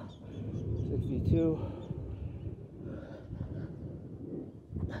 62,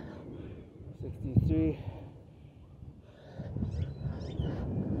 63,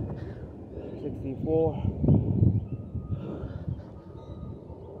 64,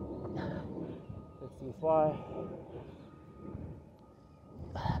 65,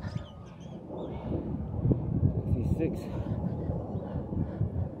 66,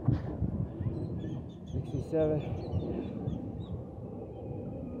 67,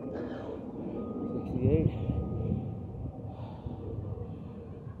 68,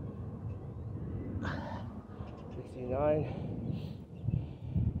 69,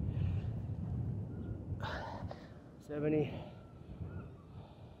 70,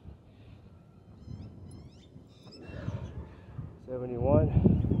 71,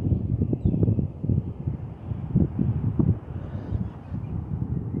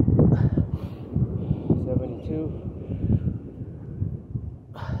 72,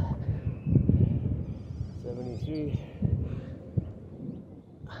 73,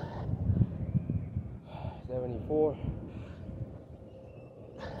 74,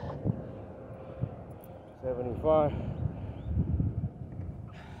 75,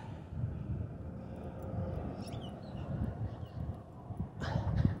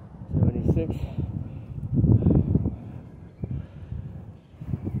 76,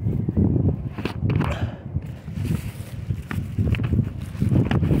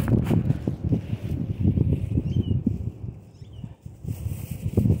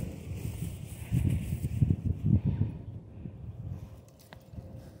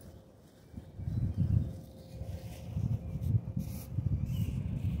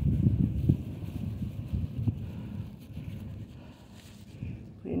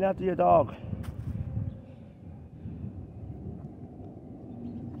 clean after your dog.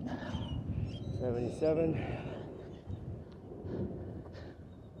 77,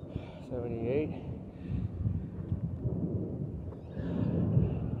 78,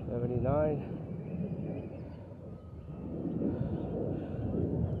 79,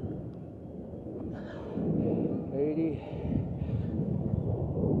 80,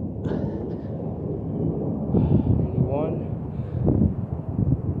 81,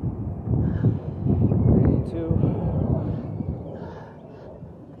 82,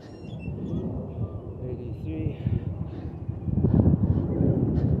 83,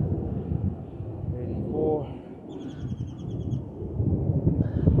 84,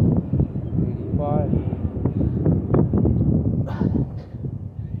 85,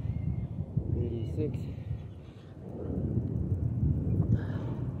 86,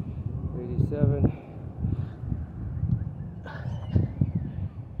 87,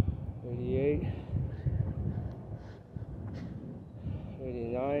 88,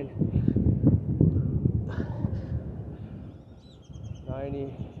 89,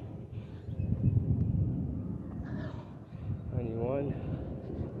 90, 91,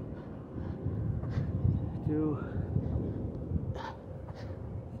 2,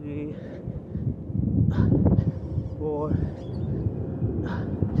 3, 4,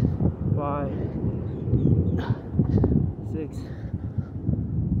 5, 6,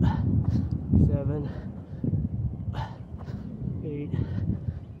 7, 8,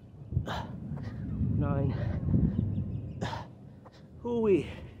 9. Hooey.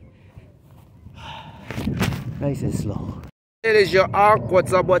 Nice and slow. It is your Ark.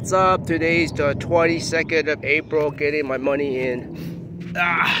 What's up? What's up? Today's the 22nd of April. Getting my money in.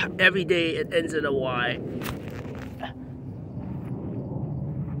 Every day it ends in a Y.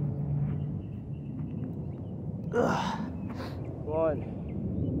 One,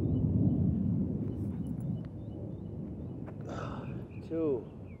 2,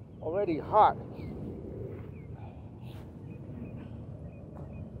 already hot.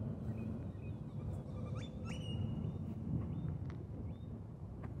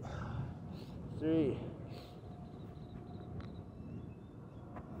 3,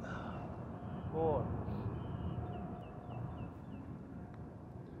 4,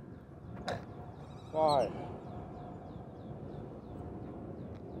 5,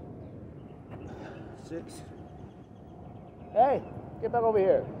 6. Hey, get back over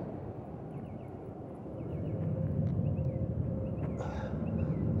here.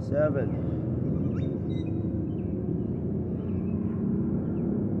 7.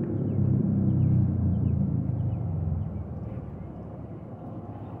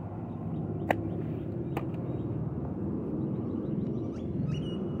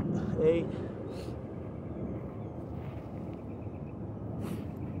 8.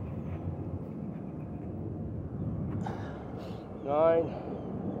 9.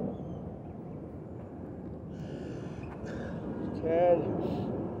 10.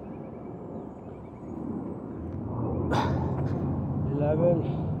 11.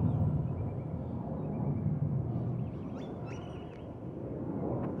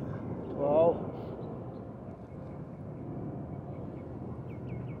 12.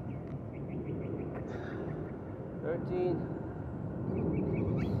 13.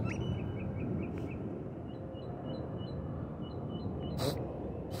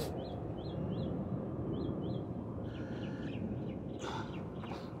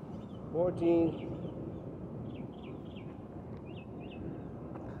 14.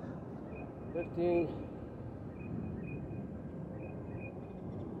 15.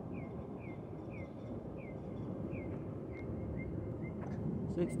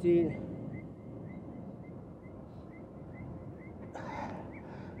 16.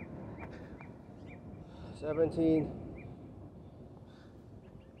 17.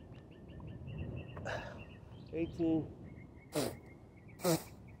 18.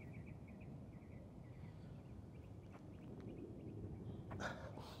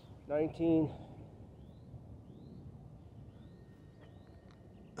 19.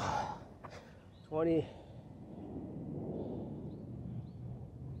 20.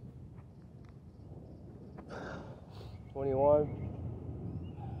 21.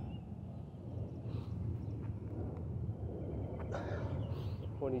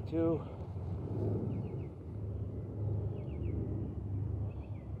 22.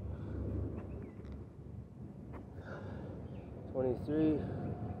 23.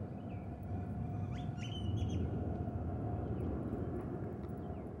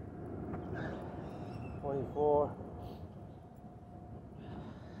 24.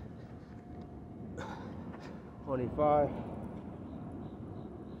 25.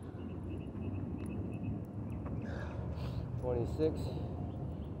 26. 27.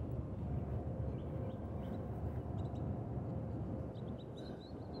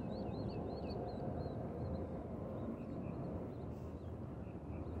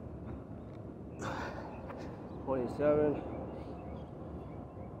 37,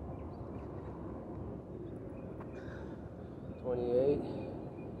 28,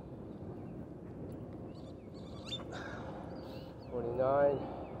 29,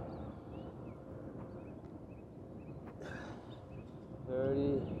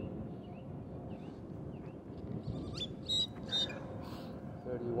 30,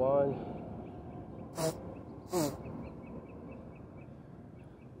 31,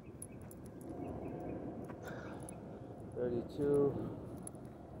 32,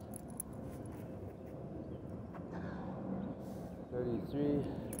 33,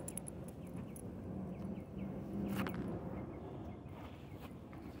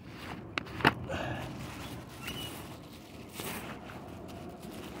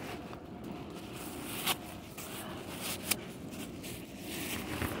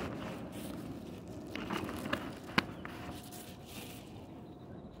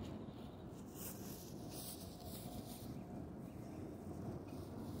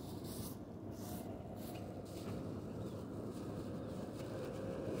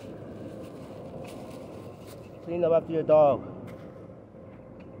 clean up after your dog.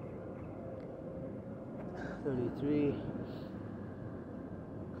 33,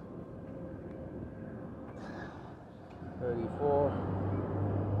 34,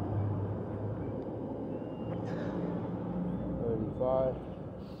 35,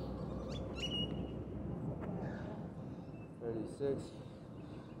 36,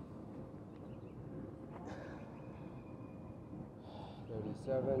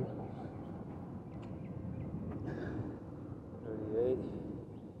 37, 38,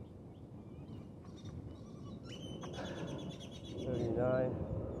 39,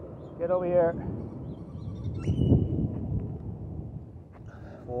 get over here,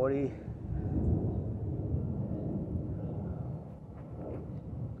 40,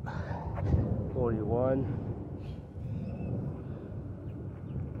 41,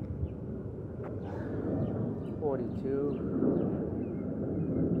 42,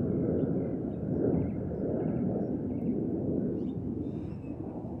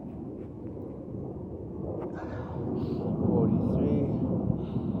 43,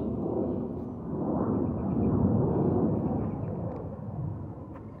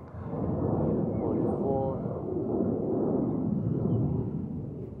 44,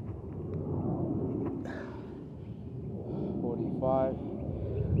 45,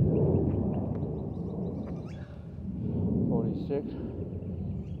 46,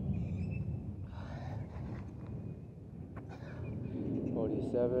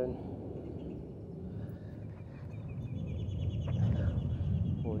 47,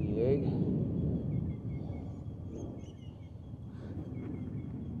 48,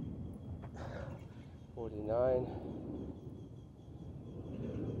 49,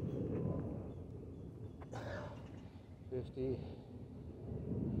 50,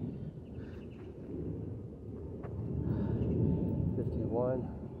 51,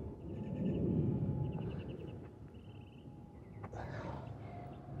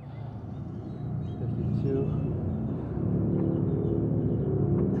 52,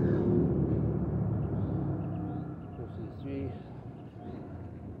 53,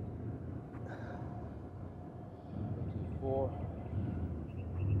 54,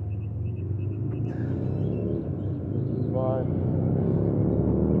 55,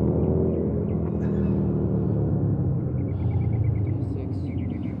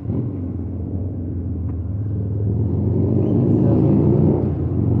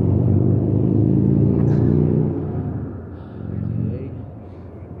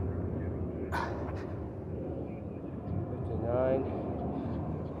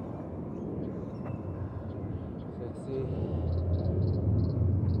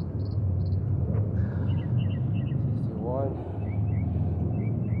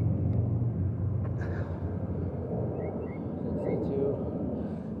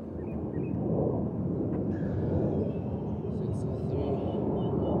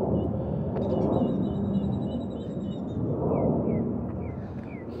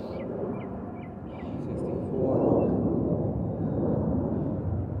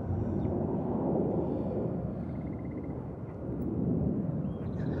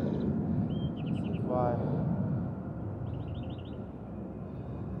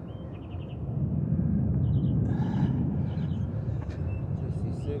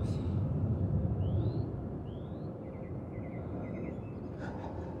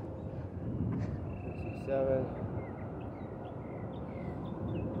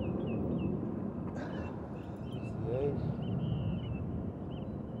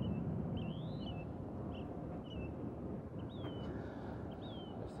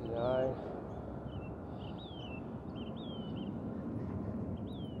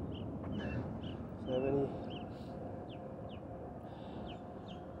 70.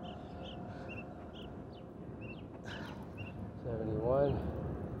 71.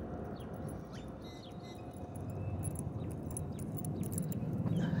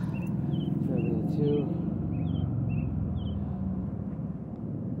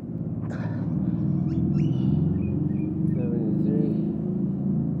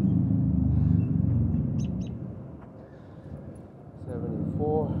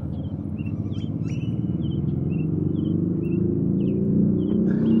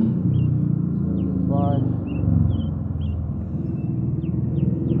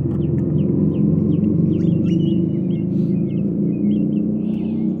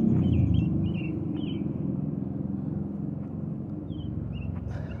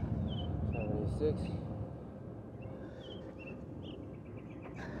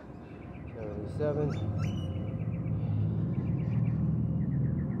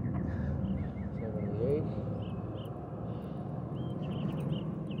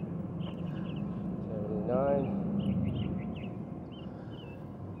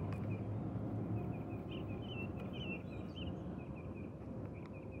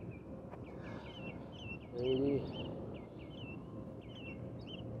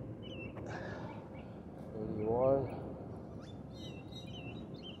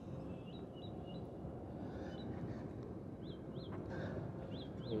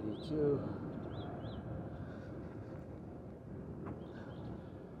 72.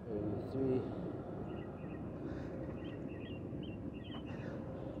 73.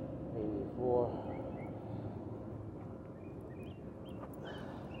 74.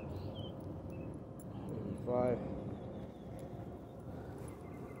 75.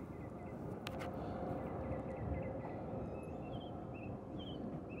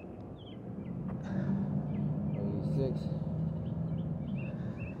 76,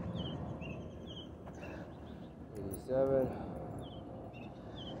 77,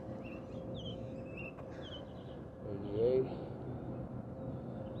 78,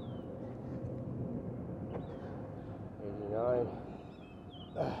 79,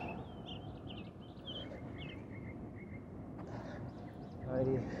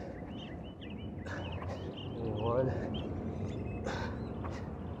 80, 81,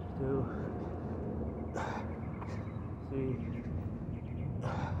 82, 83, 84, 85, 86, 87, 88, 89, 90, 91, 2, 3,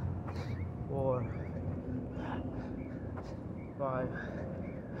 4, 5,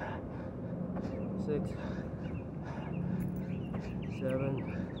 6, 7,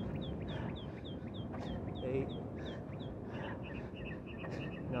 8,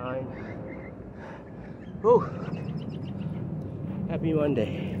 9. Whew. Happy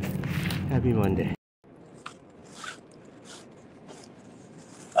Monday. Happy Monday.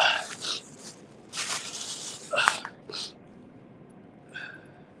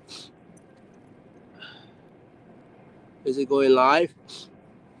 Is it going live?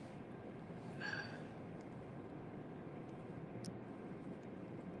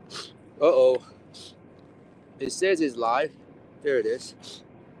 Uh-oh. It says it's live. There it is.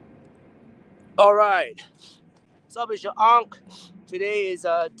 All right. What's up, it's your Ankh. Today is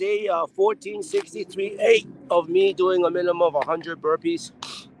day 1463.8 of me doing a minimum of 100 burpees.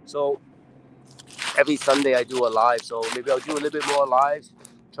 So every Sunday I do a live. So maybe I'll do a little bit more lives,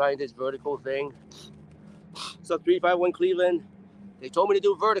 trying this vertical thing. What's up, 351 Cleveland? They told me to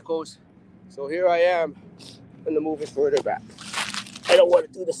do verticals. So here I am. I'm gonna move it further back. I don't want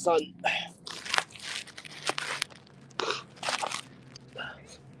to do the sun.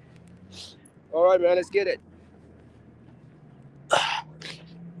 All right, man, let's get it.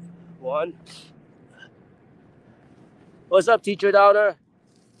 1. What's up, teacher Downer?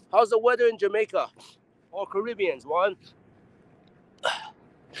 How's the weather in Jamaica or Caribbeans? 1,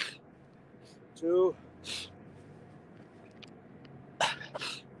 2,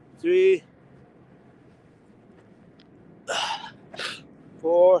 3,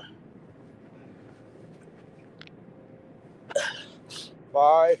 4,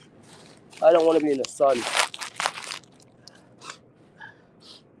 5. I don't want to be in the sun.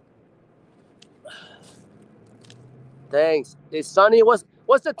 Thanks. It's sunny. What's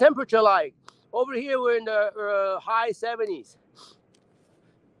the temperature like? Over here we're in the high 70s.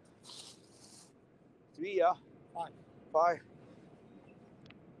 3, yeah. 5.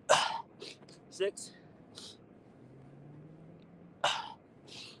 6.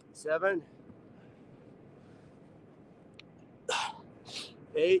 7.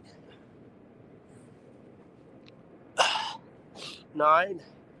 8. 9.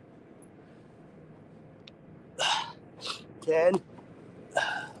 10.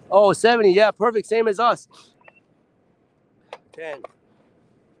 Oh, 70. Yeah, perfect. Same as us. 10.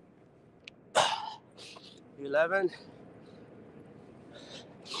 11,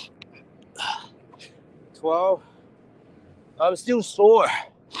 12. I'm still sore.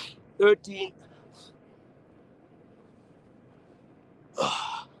 13,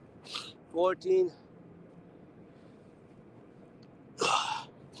 14,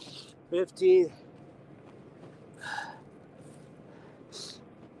 15,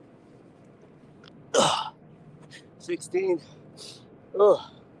 16,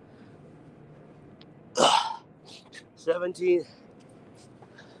 17.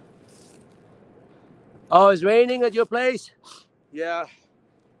 Oh, it's raining at your place? Yeah,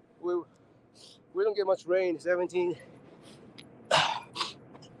 we don't get much rain. 17,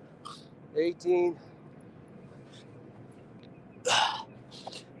 18,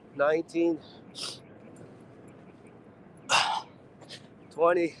 19,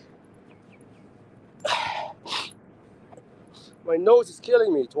 20. My nose is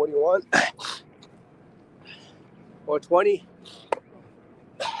killing me. 21 or 20,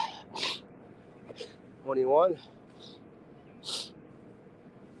 21,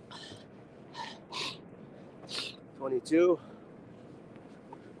 22,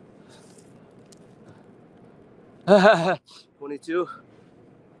 22,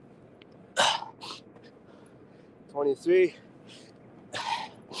 23,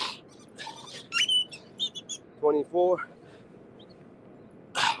 24,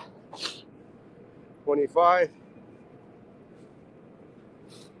 25,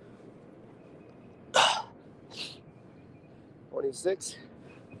 26,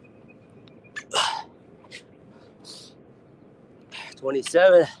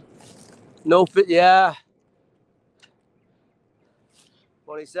 27. No fit, yeah.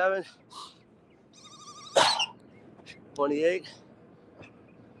 27, 28,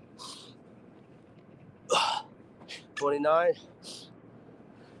 29.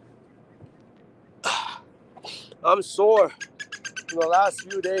 I'm sore from the last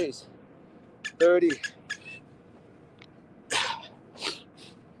few days. 30,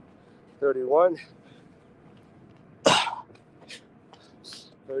 31,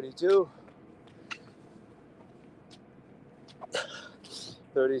 32,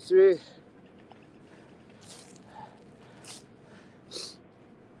 33,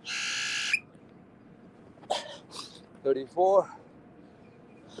 34,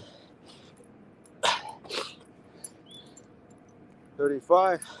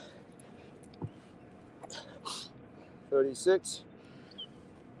 35, 36,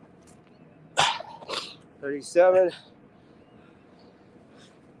 37,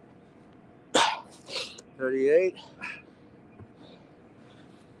 38,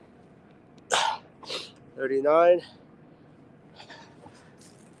 39,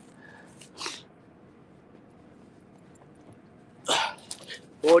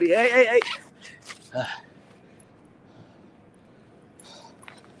 40. Hey.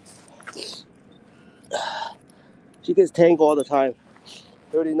 She gets tangled all the time.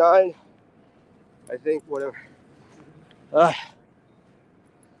 39, I think, whatever.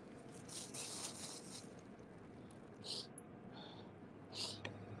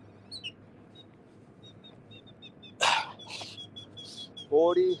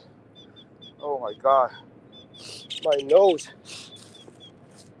 40. Oh my God. My nose.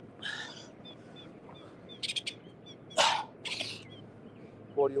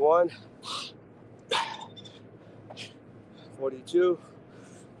 41. 42.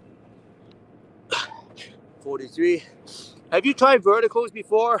 43. Have you tried verticals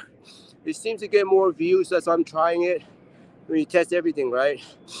before? It seems to get more views as I'm trying it. When you test everything, right?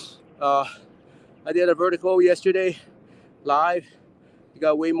 I did a vertical yesterday, live. You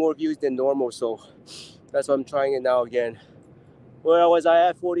got way more views than normal, so that's why I'm trying it now again. Where was I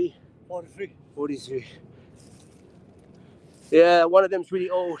at? 40? 43. 43. Yeah, one of them's really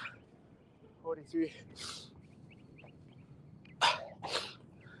old. 43.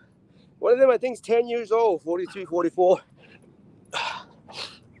 One of them I think is 10 years old. 43, 44.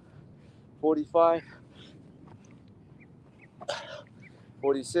 45.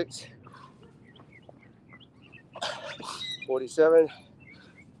 46. 47.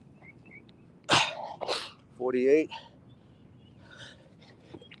 48.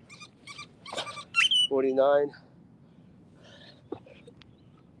 49.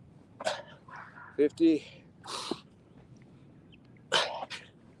 50.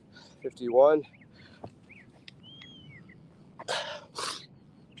 51.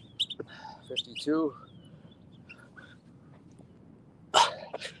 52.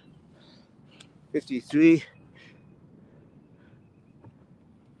 53.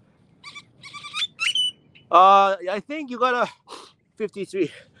 I think you got a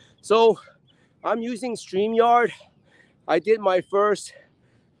 53. So I'm using StreamYard. I did my first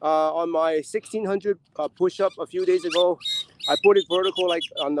on my 1600 push-up a few days ago. I put it vertical like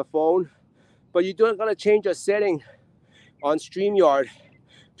on the phone, but you don't gotta change a setting on StreamYard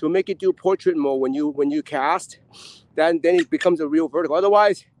to make it do portrait mode when you cast. Then it becomes a real vertical.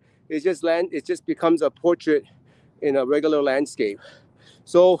 Otherwise, it just becomes a portrait in a regular landscape.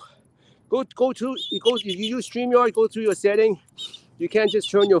 So if you use StreamYard, go through your setting. You can't just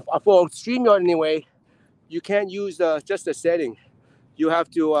turn your for StreamYard anyway. You can't use just the setting. You have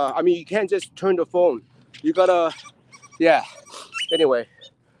to. I mean, you can't just turn the phone. You gotta. Yeah. Anyway,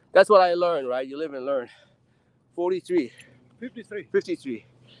 that's what I learned, right? You live and learn. 53. 53. 53.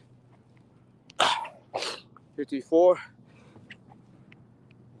 54.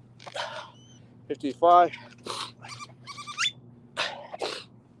 55.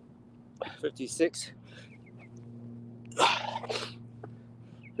 56.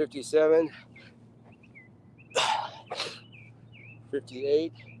 57.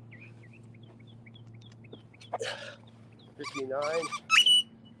 58. 59.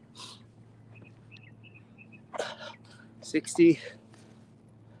 60.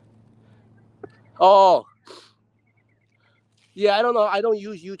 Oh, yeah, I don't know. I don't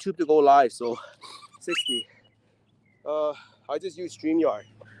use YouTube to go live, so 60. I just use StreamYard.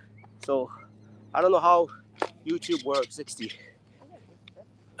 So I don't know how YouTube works. 60.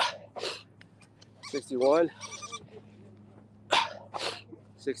 61.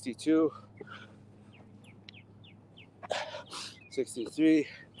 62. 63.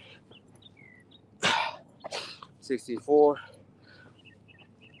 64.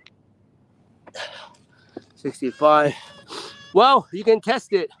 65. Well, you can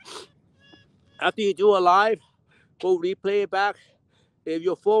test it. After you do a live, go replay it back. If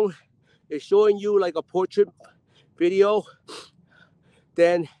your phone is showing you like a portrait video,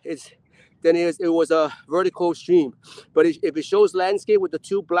 then it was a vertical stream. But if it shows landscape with the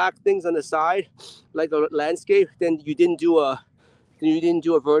two black things on the side, like a landscape, then you didn't do a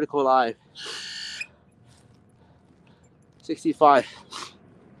vertical live. 65.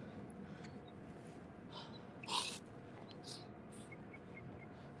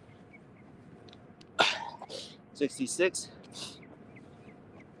 66.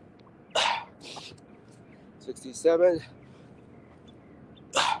 67.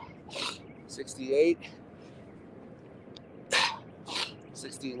 68.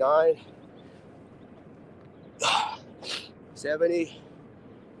 69. 70.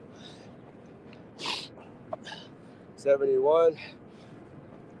 71.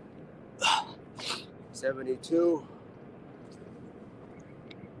 72.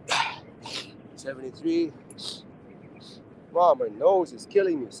 73. Wow, my nose is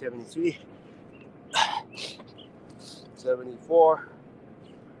killing me. 73. 74.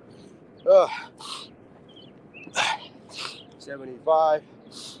 75.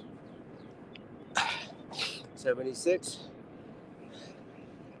 76.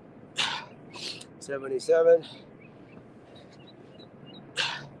 77.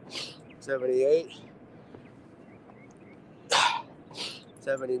 78.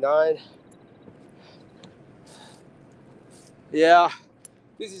 79. Yeah,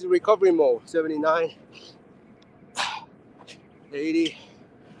 this is recovery mode. 79. 80.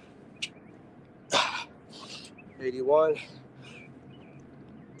 81.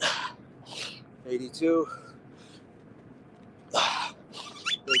 82.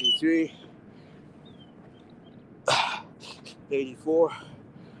 83. 84.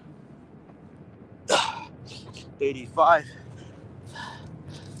 85.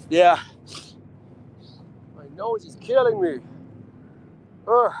 Yeah. My nose is killing me.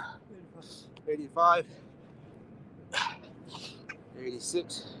 85.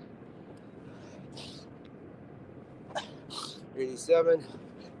 86. 87.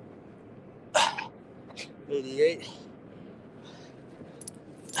 88.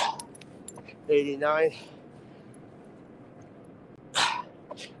 89.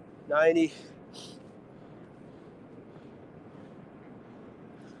 90.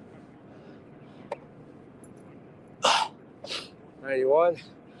 91.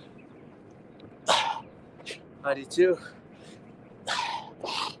 92.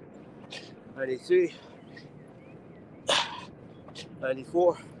 93.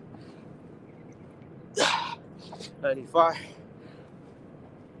 94. 95.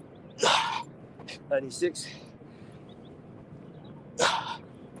 96.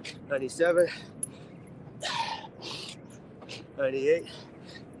 97. 98.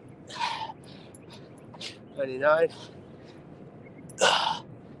 99.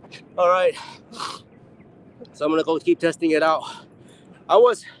 All right, so I'm gonna go keep testing it out. I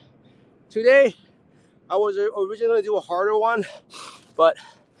was Today, I was originally going to do a harder one, but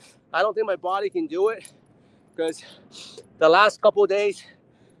I don't think my body can do it because the last couple of days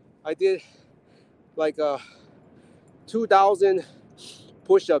I did like 2,000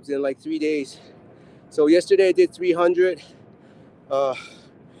 push-ups in like 3 days. So yesterday I did 300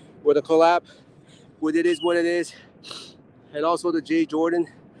 with a collab with It Is What It Is, and also the J Jordan.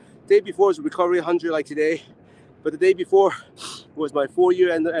 Day before was recovery 100 like today, but the day before was my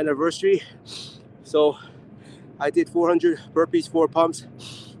 4-year anniversary. So I did 400 burpees, 4 pumps.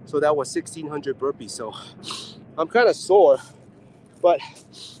 So that was 1,600 burpees. So I'm kind of sore, but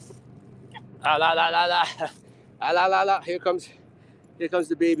here comes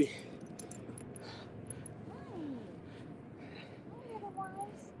the baby.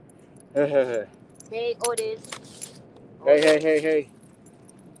 Hey, Otis. Hey.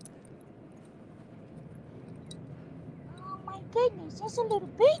 Oh my goodness, those are little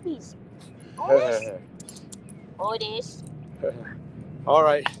babies. Otis. Otis. All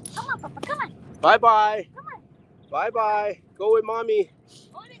right. Come on, Papa, come on. Bye-bye. Come on. Bye-bye. Go with mommy.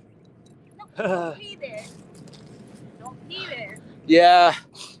 Otis. No, don't pee there. Don't pee there. Yeah.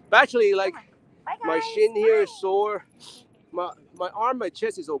 Actually, like, Bye, my guys. shin here is sore. My arm, my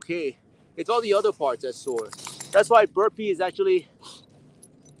chest is okay. It's all the other parts that's sore. That's why burpee is actually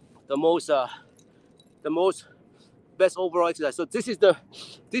the most best overall exercise. So this is the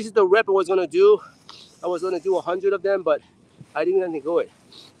rep I was gonna do. I was gonna do 100 of them, but I didn't go it.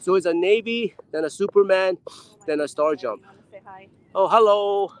 So it's a navy, then a Superman, then a star jump. Say hi. Oh,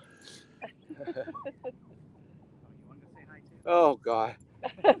 hello. Oh God.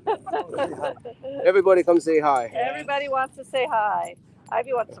 Everybody come say hi. Everybody wants to say hi.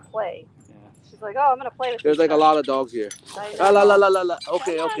 Ivy wants to play. She's like, oh, I'm going to play with There's like a lot of dogs here. La.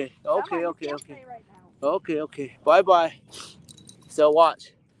 Okay. Okay. Bye. So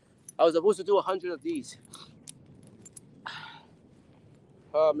watch. I was supposed to do 100 of these.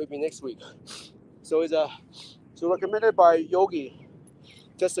 Maybe next week. So it's recommended by Yogi.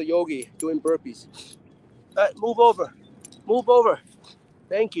 Just a yogi doing burpees. Move over.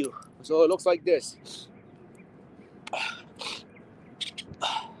 Thank you. So it looks like this.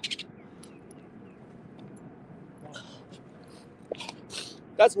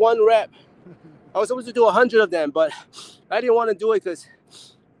 That's 1 rep. I was supposed to do 100 of them, but I didn't want to do it because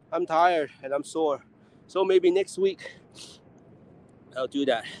I'm tired and I'm sore. So maybe next week I'll do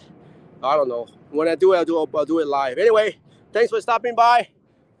that. I don't know. When I do it, I'll do it live. Anyway, thanks for stopping by.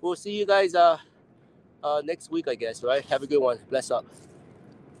 We'll see you guys next week, I guess, right? Have a good one. Bless up.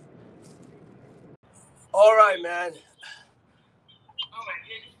 All right, man. Oh my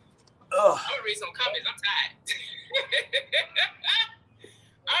goodness. Oh. I'm gonna read some comments. I'm tired.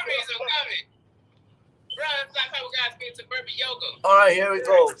 I'm reading some comments. Run, Black Power guys, speaking to Burpee Yoga. All right, here we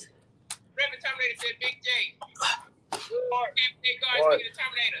go. Reverend Terminator said Big J. Big guard speaking to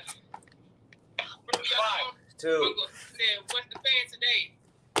Terminator. Burpee Yoga. 2. Uncle said, what's the plan today?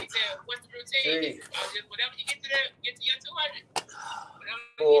 He said, what's the routine? 3. Just whatever you get to your 200.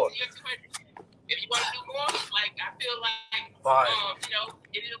 Whatever 4. you get to your 200. If you want to do more, like I feel like 5. you know,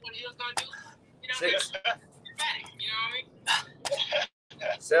 it is what it is gonna do. You know, 6. You know what I mean?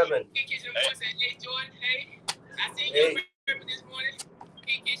 7. He Kitchen Boy said, hey Jordan, hey, I seen you this morning.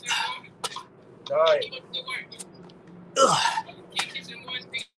 He Kitchen Boy. 9. He went to work. He Kitchen Boy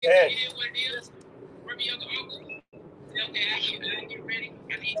speaking. 10. It is what it is. Burpeeyoga uncle. Okay, I get ready.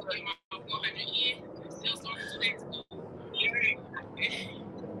 I need to get my 100 in. Still starting to next school.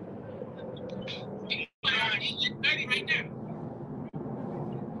 He's 30 right now.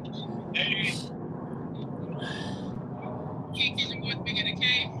 Key Kitchen Boy speaking to K.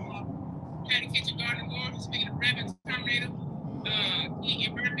 Patty Kitchen Garden War speaking to Reverend Terminator. Key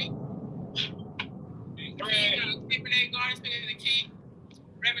and Burpee. Sleeping Egg Garden speaking to Key.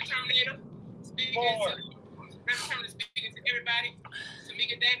 Reverend Terminator speaking to everybody.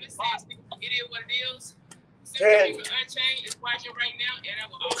 Tamika Davis says it is what it is. 10. Unchained is watching right now, and I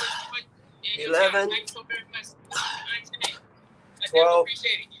will always watch. 11. Thank you so very much. Unchained. I 12.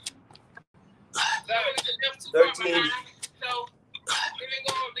 appreciate it. 13. So, let me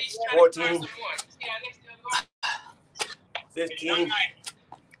go at least 14. 15.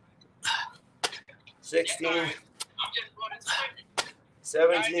 16.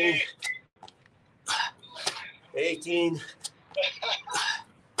 17. 18.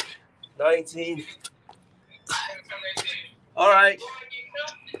 19. All right.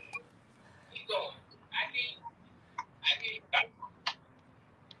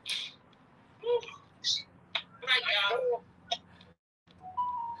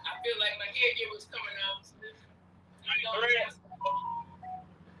 I feel like my head was coming out.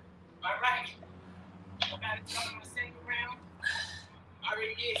 My right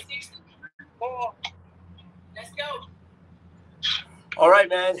 64. Let's go. All right,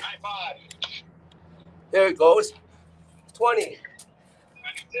 man. High five. There it goes. 20.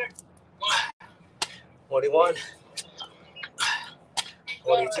 26. 21.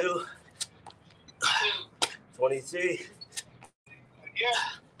 22. 23.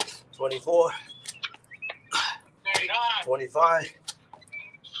 24. 39. 25.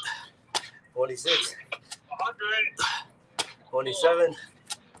 26. 100. 27.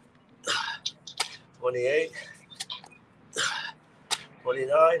 28.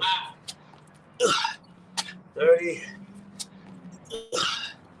 29. 30.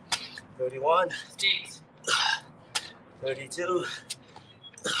 31. 32.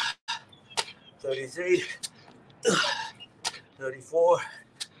 33. 34.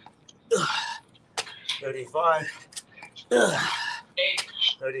 35.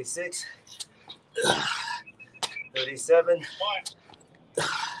 36. 37.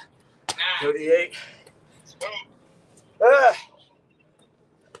 38.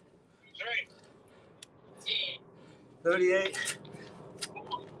 38.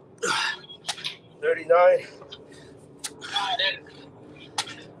 39.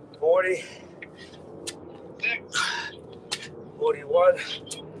 40. 41.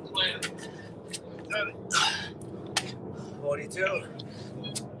 42.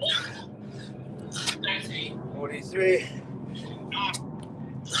 43.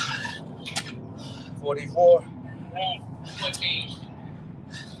 44.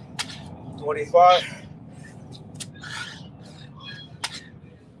 25.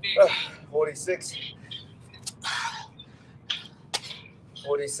 46.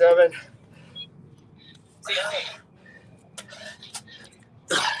 47.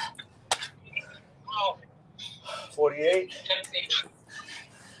 48.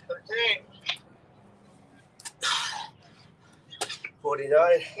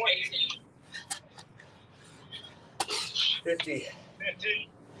 49. 50.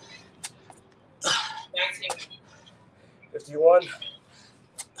 51.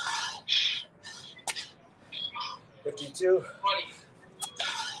 52.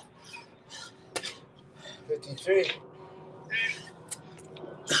 53.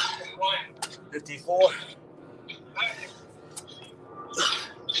 54.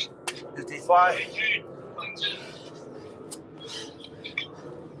 55.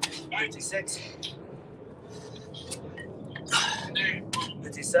 56.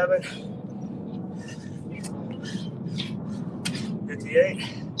 57.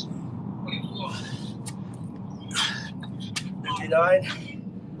 58. 59.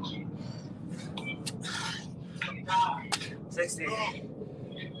 60.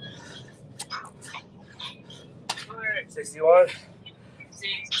 61.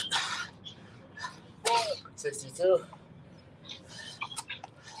 62.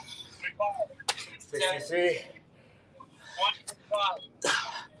 63.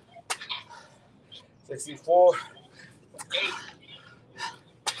 64.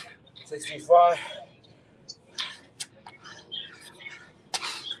 65.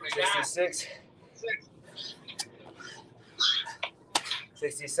 66.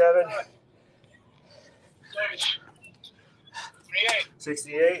 67.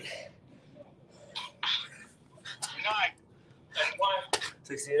 68.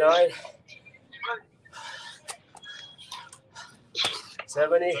 69.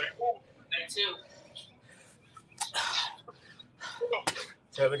 70.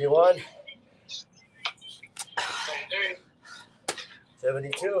 71.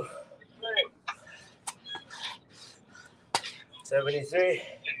 72. 73.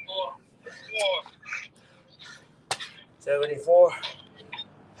 74.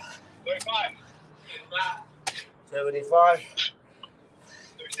 75.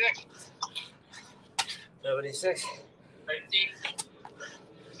 76.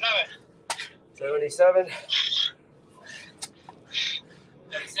 77.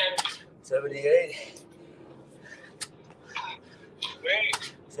 78.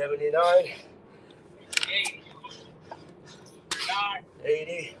 79.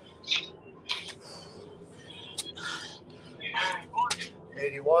 80.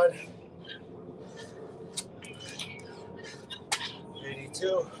 81.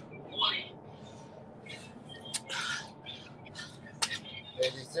 82.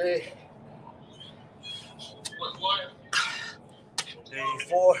 83.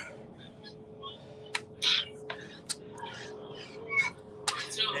 84.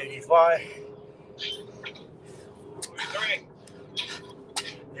 85.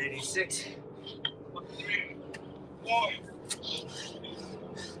 86.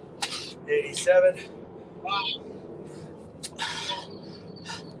 87.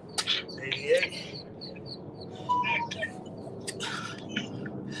 88,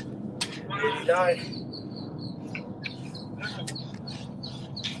 89,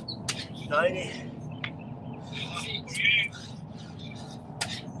 90,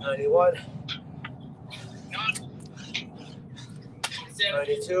 91,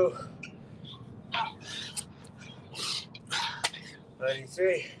 92,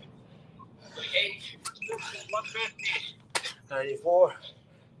 93, 94,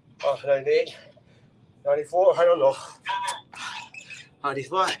 98, 94, I don't know,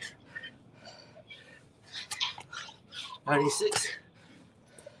 95, 96,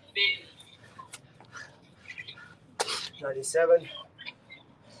 97,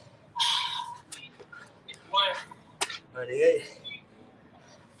 98,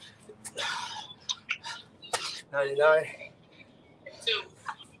 99,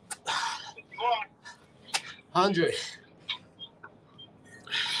 100,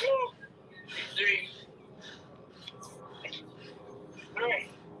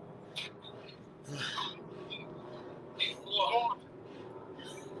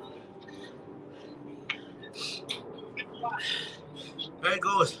 there it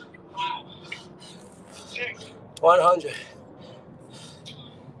goes. 100.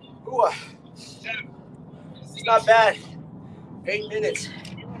 Ooh, it's not bad. 8 minutes.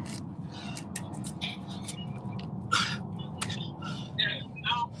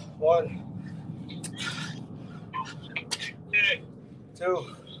 1,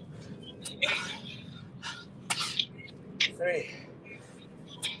 2, 3,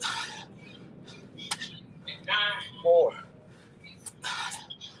 4,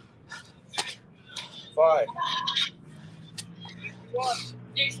 5,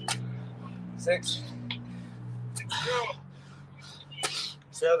 6,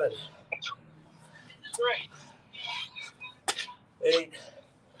 7, 8,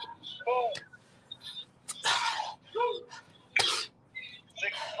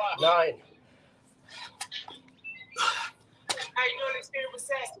 9, How you doing? Experience with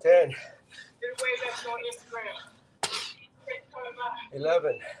Sassy? 10, Get away left on Instagram.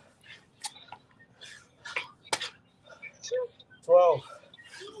 11, 12,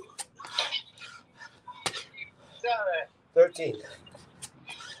 13,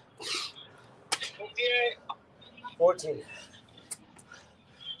 14,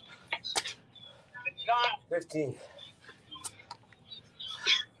 15,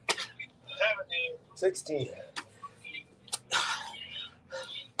 16,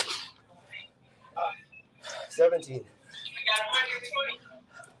 17,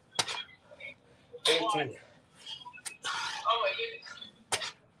 18,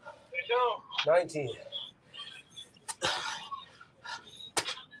 19,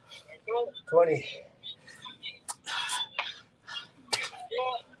 20,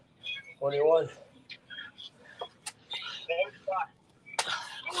 21,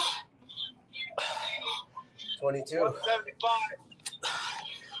 22,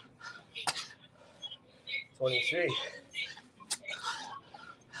 23,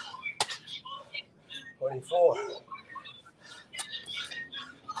 24,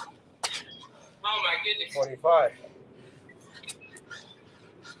 Oh my goodness. 25,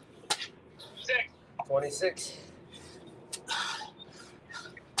 26,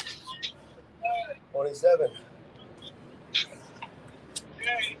 27,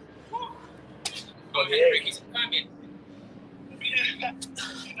 28,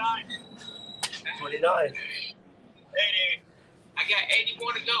 29, I got 80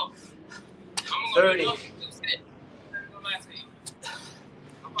 more to go. 30,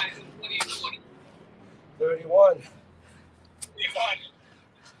 31,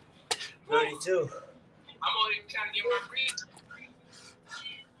 32, I'm only trying to get my breathe.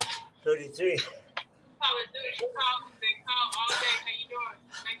 33, Call all day. How you doing?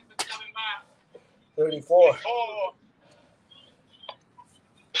 Thank you for coming by. 34,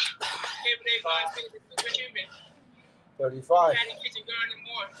 Every day, God speaks to superhuman. 35, Patty Kitchen Garden and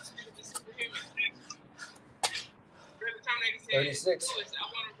more. Speaking to superhuman. Every time they say, 36, I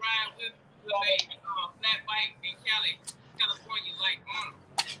want to ride with a flat bike in California, like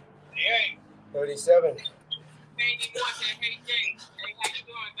 37, Sandy Moore said, hey Jay, hey, how you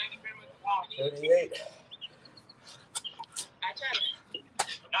doing? Thank you very much for calling. 38, I try to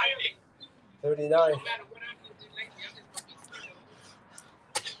 39, no matter what I'm doing lately, I'm just gonna be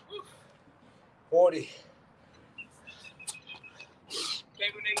still. 40,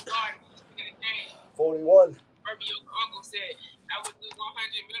 Cabernet Garden, speaking of game. 41, BURPEEyoga uncle said, I would do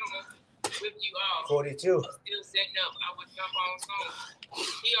 100 minimum with you all. 42, Still setting up. I would jump on soon.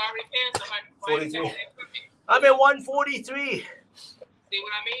 He already passed 100. 43. I'm at 143. See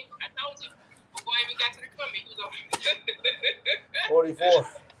what I mean? I told you. Before I even got to the equipment, he was on. 44. I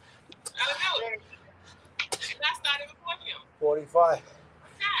don't know. And I started before him. 45. I'm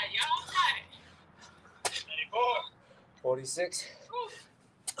tired, y'all. I'm tired. 46.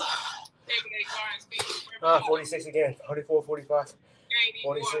 Taking that car and speed. 46 again. 44, 45.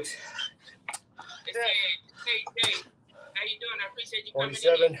 46. It said, hey, Jay, how you doing? I appreciate you coming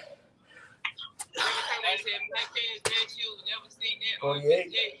 47. in. Every time they said black pants, bad shoes, never seen that on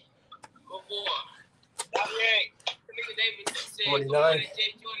 48. Jay before. 48. Tamika Davis said, 49. good morning,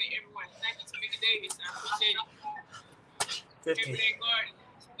 Jay, joining everyone. Thank you, Tamika Davis. I appreciate it. 50. Everyday Garden,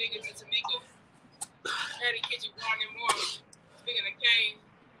 speaking to Tamika. Patty Kitchen, Garden and more. Speaking of Kane.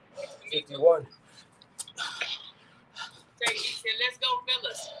 51. He said, let's go,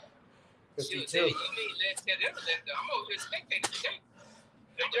 fellas. 52. Shoot, you mean, let's go. I'm over here spectating today.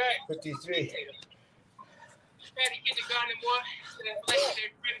 53. Patty Kitchen, Garden and more.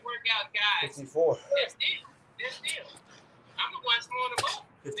 Legendary pre-workout guys. 54. That's it. That's it. I'm the one throwing the ball.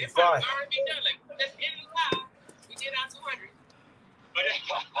 55. Already done. Like, that's the end of the line. We did our 200. But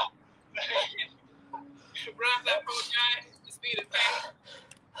Ron Flat Pro Giant, the speed of Patty.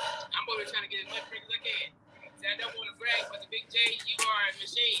 I'm over trying to get as much drink as I can. See, I don't want to brag, but the Big J, you are a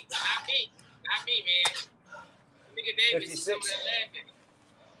machine. Not me. Not me, man. Nigga Davis is over there laughing.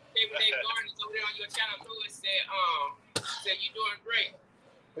 David Dave Gordon is over there on your channel. Lewis said you doing great.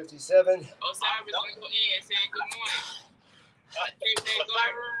 57. Osiris gonna go in saying good morning. David Dave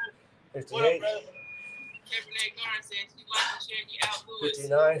Gordon. 58. Kevin A. Garn says she likes to share you out, Lewis.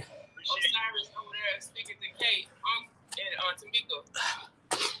 59. Osiris over there speaking to Kate and Tamika.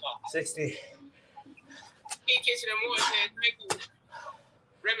 60. He Kitchen and Moore said thank you.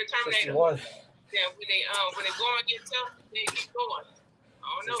 Reverend Terminator. 61. Yeah, when they go and get tough, they keep going. I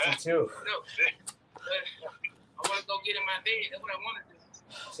don't know. 62. No. But I want to go get in my bed. That's what I want to do.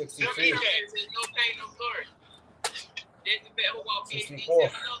 63. No pain, no glory. There's the bell walk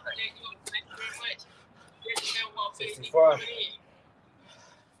 64. Thank you very much. There's the bell walk 65. coming in.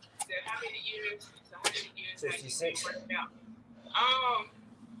 Said how many years? 66.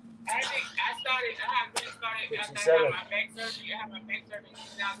 I haven't really started 57. after I had my back surgery. I had my back surgery in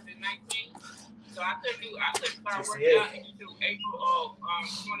 2019. So I couldn't start working out until April of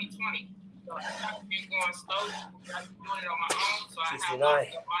 2020. So I've been going slow. I've been doing it on my own. So I have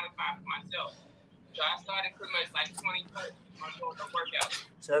to modify for myself. So I started pretty much like 2020 on doing the workout.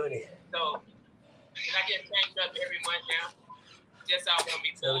 70. So and I get banked up every month now. Just so I won't be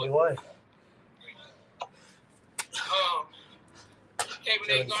bored. 71. Cable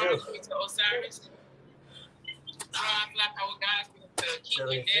Day Garden, speak to Osiris. Ron Flat Power Guys, speak to Keep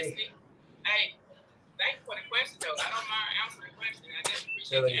Your Destiny. Hey, thank you for the question, though. I don't mind answering the question. I just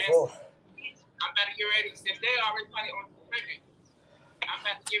appreciate the answer. I'm about to get ready. Since they already probably on 200, I'm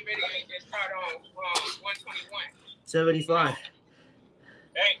about to get ready and start on 121. 75.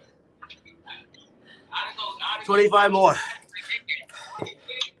 Hey. 25 more.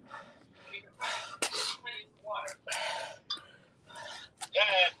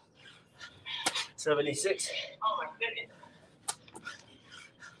 76. Oh my goodness.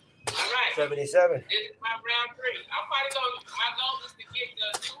 All right. 77. This is my round 3. I'm probably going. My goal is to get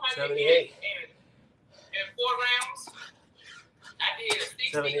the 200 in 4 rounds. I did a 60.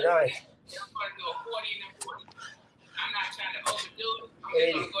 79. I'm going to do a 40 and a 40. I'm not trying to overdo it. I'm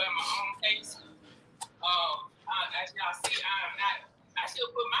just going to go at my own pace. As y'all see, I should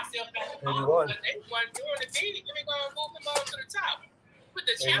put myself back in the phone, but they weren't doing the beating. Let me go and move him over to the top. Put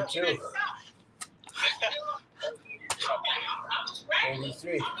the champion at the top. I'm a scraggler.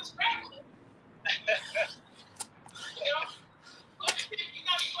 83. I'm a scraggler. You know,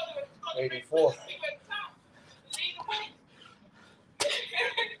 84.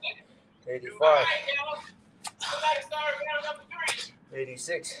 85.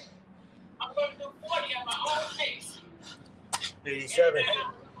 86. I'm going to do 40 at my own pace. 87.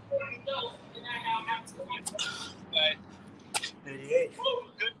 88.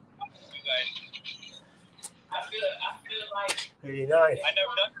 I feel like 89. I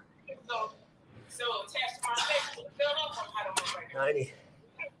never done it. So attached to my face, fill up on how to move right now. 90.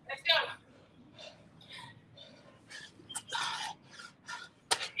 Let's go.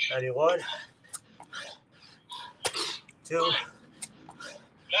 91. 2.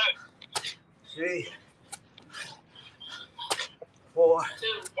 3. 4.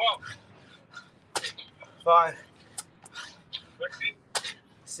 5.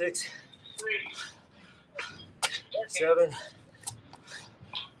 6. 7.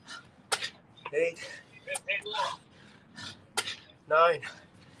 8. 9.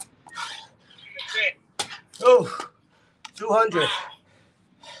 Oh, 200.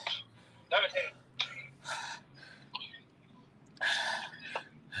 17.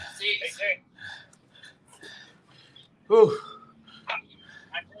 18. Whew.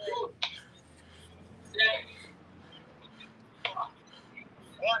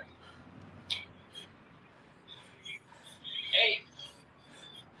 1. 8.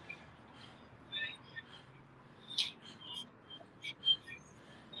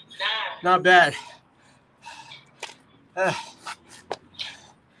 Not bad.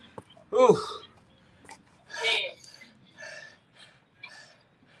 Ooh. 10.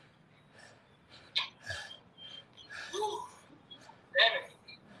 Whew. 7.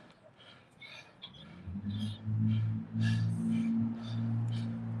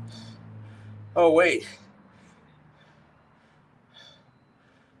 Oh, wait.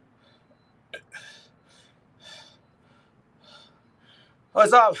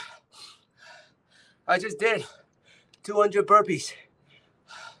 What's up? I just did 200 burpees.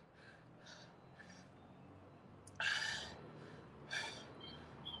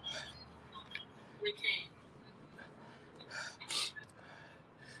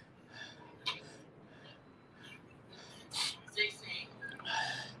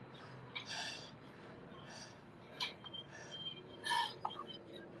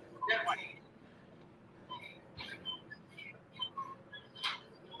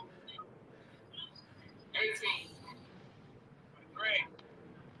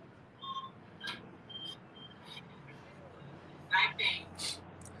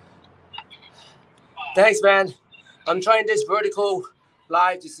 Thanks, man. I'm trying this vertical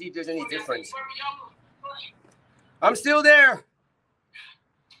live to see if there's any difference. I'm still there.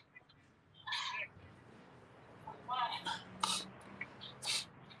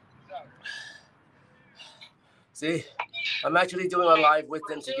 See, I'm actually doing a live with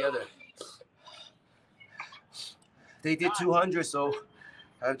them together. They did 200, so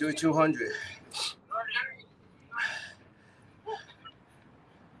I'm doing 200.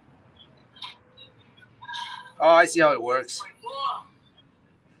 Oh, I see how it works.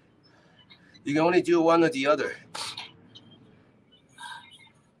 You can only do one or the other.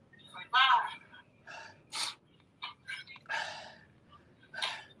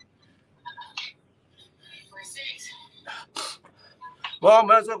 Well, I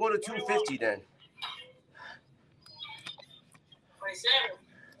might as well go to 250 then. 27.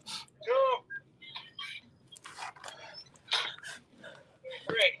 2.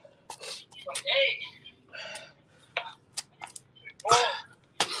 3. 28. 4.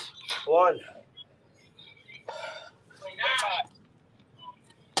 1, 29.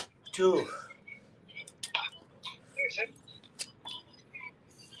 2,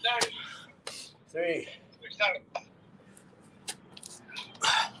 30. 3, 7.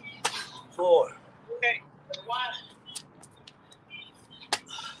 4, 8.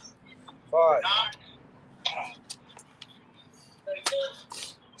 5, 9.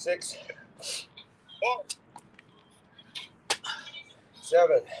 6, 4.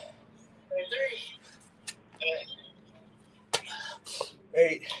 7,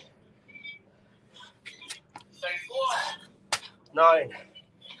 8, 9,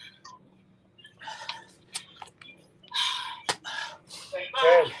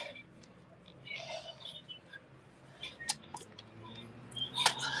 10,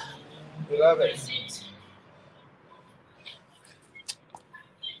 11,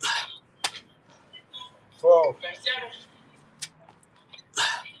 12,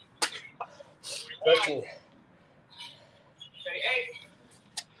 13,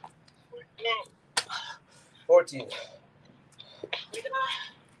 14,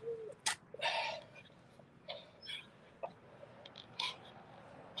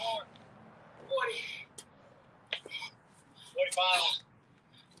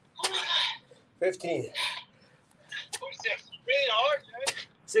 15, 46. Really hard, man.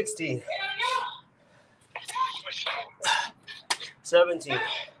 16, 17,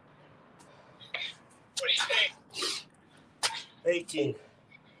 48. 18,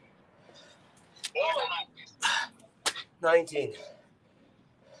 49. 19,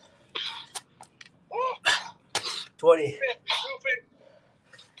 20,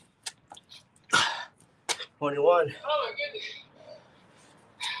 21,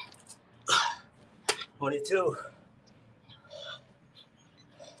 22,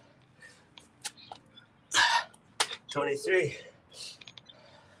 23,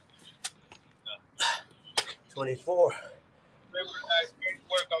 24, Great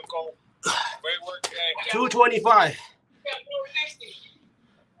work, Uncle. Great work today. 225.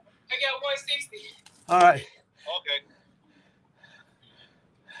 I got 160. All right. Okay.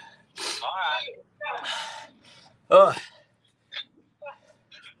 All right.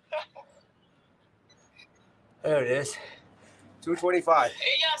 225.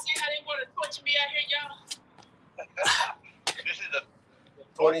 Hey, y'all see how they want to torture me out here, y'all? This is the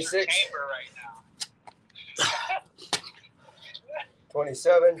 26. chamber right now.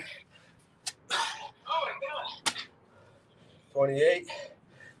 27. Oh my God. 28.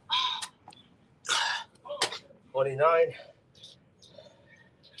 29.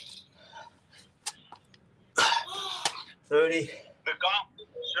 30. The gaunt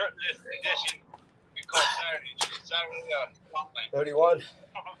shirtless edition. We call Saturday gauntlet. 31. I'm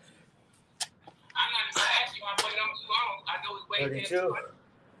not even gonna ask you how much I'm too long. I know it's way 32.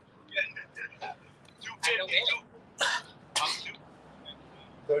 252.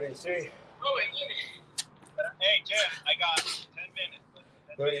 33. Oh my goodness. Hey, Jim, I got 10 minutes.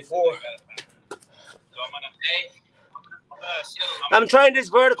 34. So I'm gonna. I'm trying this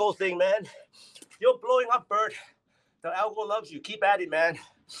vertical thing, man. You're blowing up, Bert. The algo loves you. Keep at it, man.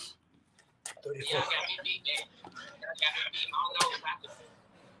 34. Yeah, I got me beat, man. I don't know if I could.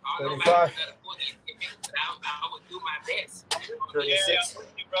 I don't know if 35. I but I would do my best. 36. Yeah, I'm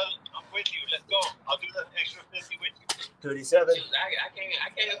with you, brother. I'm with you. Let's go. I'll do the extra 50 with you. 37. I can't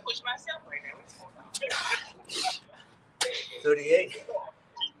even push myself right now. What's going on? 38.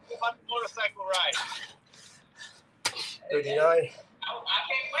 On the motorcycle ride. 39. I can't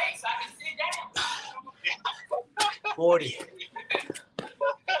wait so I can sit down. 40.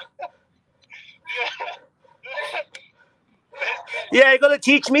 Yeah, you're gonna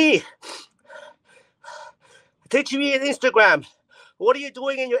teach me. Teach me on Instagram. What are you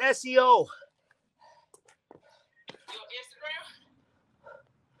doing in your SEO? Your Instagram?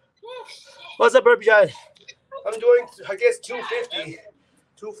 What's up, Burpee John? I'm doing, I guess, 250,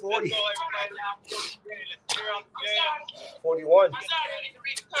 240, 41, I'm sorry I didn't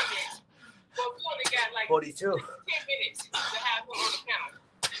read the comments, but we only got like 42, 10 minutes to have one on the panel.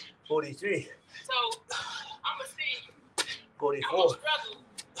 43, So I'm gonna see. 44, I'm gonna struggle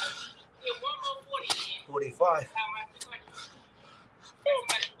with one more 40 in. 45, How am I doing?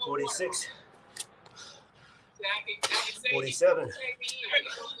 46, So I can say 47,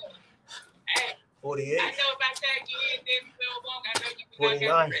 Hey, 48, I know if I tag you in, then you will walk. I know you can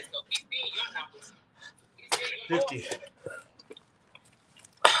 49, the rest of these things, your numbers. 50.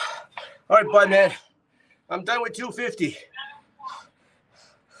 All right, bud, man. I'm done with 250.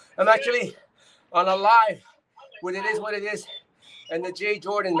 I'm actually on a live with It Is What It Is and the J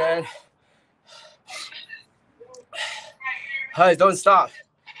Jordan, man. Guys, don't stop.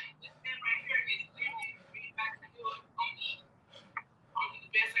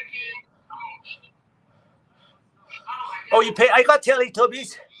 Oh, you pay? I got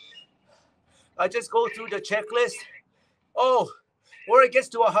Teletubbies. I just go through the checklist. Oh, where it gets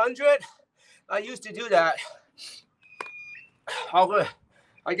to 100, I used to do that. I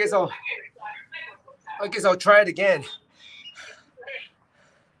guess I'll try it again.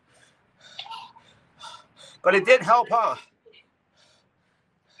 But it did help, huh?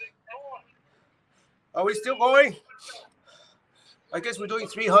 Are we still going? I guess we're doing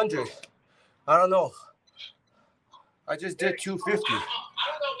 300. I don't know. I just did 250. I don't know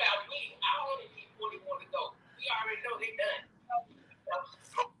about me. I only need 41 to go. We already know they done.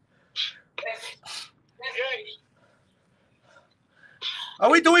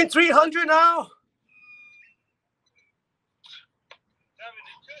 Are we doing 300 now?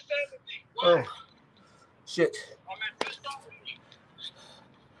 270. Oh, shit.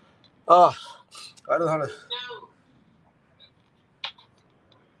 Oh, I don't know how to.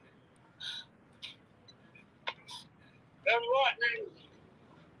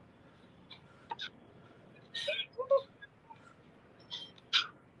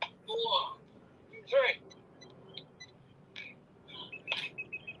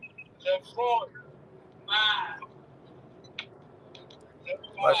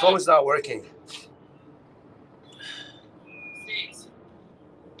 My phone's not working. 6.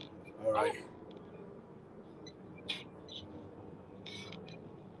 All right.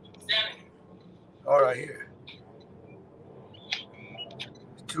 7. All right, here.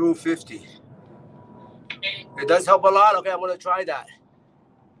 250. It does help a lot. Okay, I'm going to try that.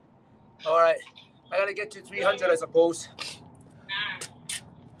 All right. I got to get to 300, I suppose.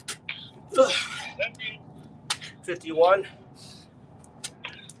 51.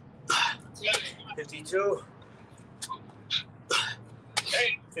 52.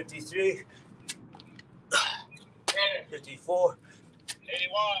 53. 54.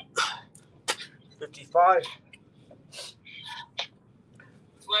 55.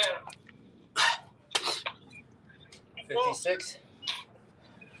 56.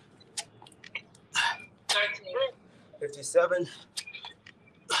 57.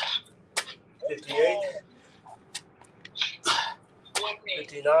 58.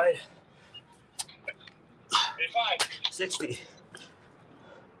 59, 60.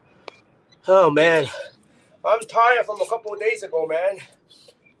 Oh man, I'm tired from a couple of days ago, man.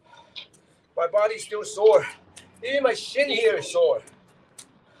 My body's still sore. Even my shin here is sore.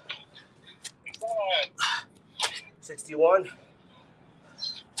 61,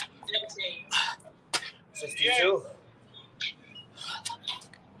 62,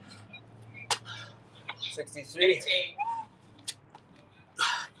 63,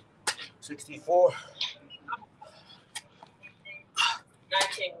 64,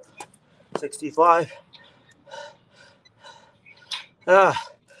 65. Yeah,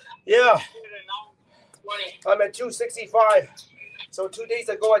 I'm at 265. So 2 days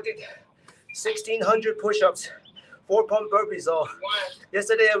ago, I did 1,600 push-ups, 4-pump burpees. So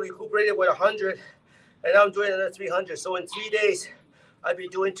yesterday, I recuperated with 100, and now I'm doing another 300. So in 3 days, I'll be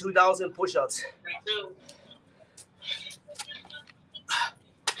doing 2,000 push-ups.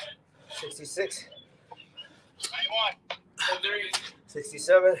 66,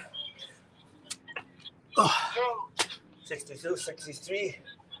 67, 62, 63.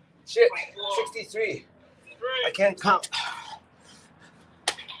 Shit, 63. I can't count.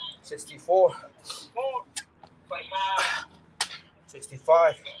 64,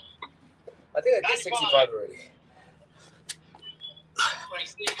 65. I think I did 65 already.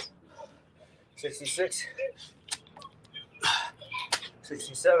 66,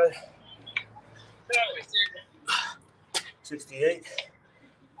 67, 68,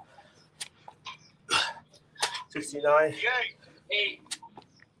 69,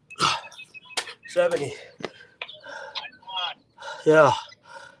 70. Yeah.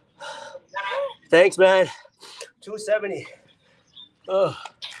 Thanks, man. 270.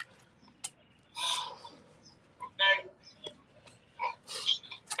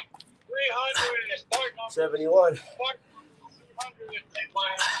 71.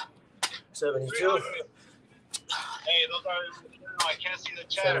 72. Hey, those are, I can't see the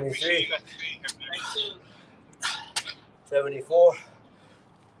chat. 73. 74.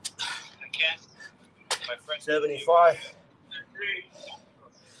 I can't. My friend. 75.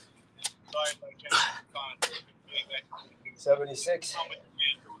 76.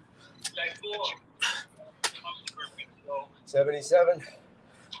 77.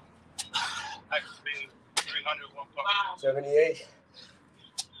 78.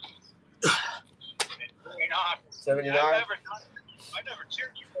 79. I never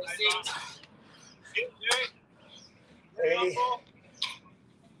cheered you. 80.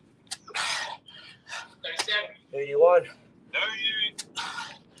 81.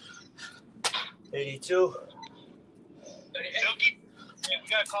 82. Silky? Yeah, we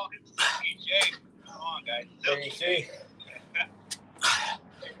gotta call him Silky J. Come on, guys. 83.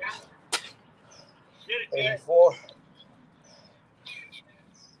 84.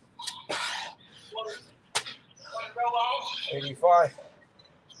 85.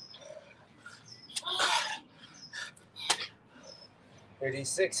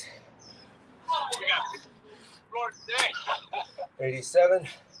 86. 87.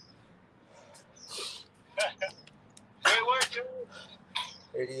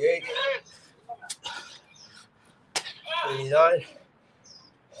 88. 89.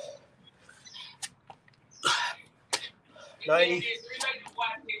 90.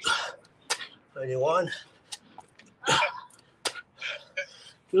 91.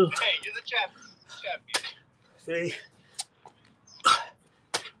 Hey, you're the champion. 3.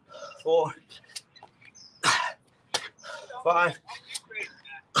 4. 5.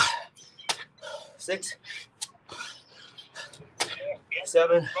 6.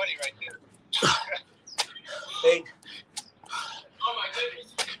 7. 8.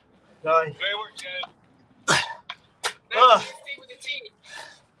 9.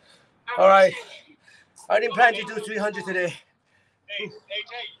 All right. I didn't plan to do 300 today. Hey,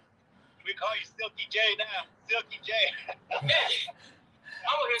 Jay, we call you Silky J now. Silky J. I'm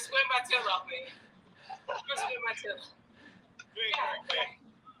gonna sweat my tail off, man. I'm gonna sweat my tail off.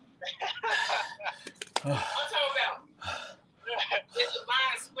 I'm talking about it's the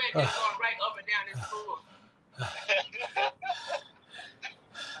line sweat that's going right up and down this floor.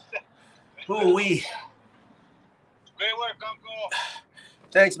 Ooh-wee. Great work, Uncle.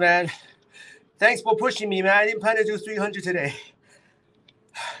 Thanks, man. Thanks for pushing me, man. I didn't plan to do 300 today.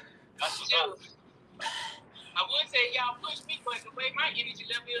 That's what's up. I would say y'all push me, but the way my energy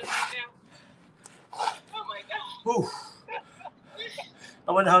level is right now, oh my God. Ooh.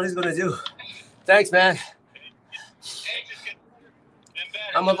 I wonder how this is gonna do. Thanks, man.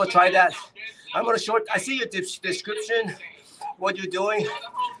 I'm gonna try that. I'm gonna short. I see your description, what you're doing.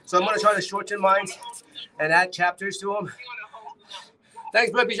 So I'm gonna try to shorten mine and add chapters to them.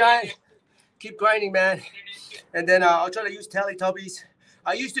 Thanks, Burpee Giant. Keep grinding, man. And then I'll try to use Teletubbies.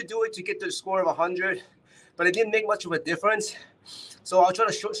 I used to do it to get to the score of 100, but it didn't make much of a difference. So I'll try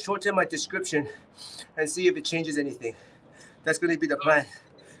to shorten my description and see if it changes anything. That's going to be the plan.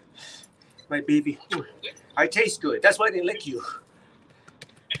 My baby. I taste good. That's why they lick you.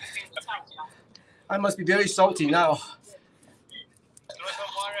 I must be very salty now. Throw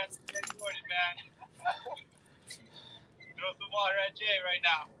some water at Jay Jordan, man. Throw some water at Jay right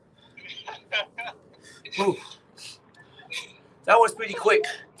now. Ooh. That was pretty quick.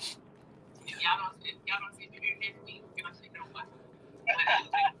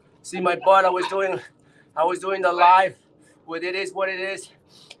 See my butt, I was doing the live with It Is What It Is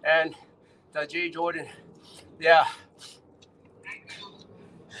and the Jay Jordan. Yeah.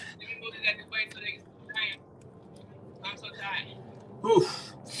 I'm so tired. Ooh.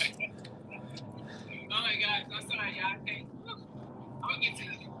 Oh my gosh, I'm sorry, y'all. Okay. I'm gonna get to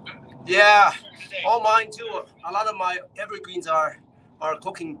you. Yeah. All mine too. A lot of my evergreens are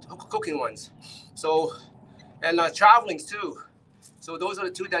cooking ones. So, and travelings too. So those are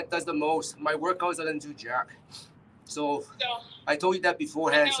the two that does the most. My workouts I don't do jack. So I told you that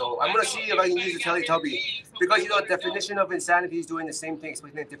beforehand. So I'm gonna see if I can use the Teletubby because you know the definition of insanity is doing the same thing,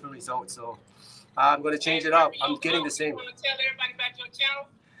 expecting different results. So I'm gonna change it up. I'm getting the same. Want to tell everybody about your channel?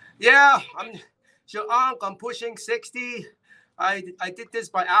 Yeah, I'm your uncle. I'm pushing 60. I did this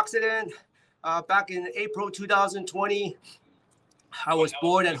by accident back in April 2020. I was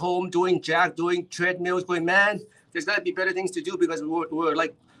bored at home doing treadmills, going, man, there's got to be better things to do because we were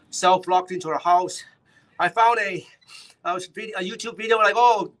like self-locked into our house. I found a YouTube video like,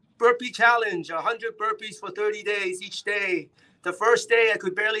 oh, burpee challenge, 100 burpees for 30 days each day. The first day I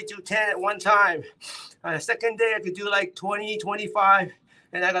could barely do 10 at one time. The second day I could do like 20, 25,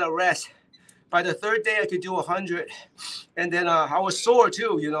 and I got to rest. By the third day I could do 100. And then I was sore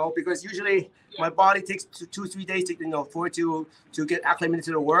too, you know, because usually my body takes 2-3 days to, for it to get acclimated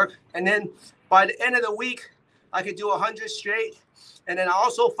to the work. And then by the end of the week, I could do 100 straight. And then I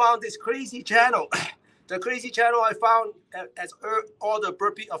also found this crazy channel. The crazy channel I found, as all the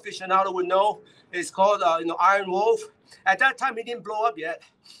burpee aficionado would know, is called Iron Wolf. At that time, he didn't blow up yet.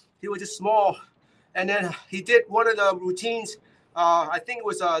 He was just small. And then he did one of the routines. I think it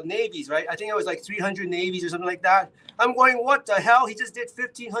was navies, right? I think it was like 300 navies or something like that. I'm going, what the hell? He just did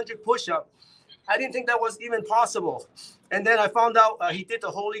 1,500 push-ups. I didn't think that was even possible. And then I found out he did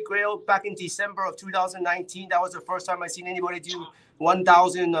the Holy Grail back in December of 2019. That was the first time I seen anybody do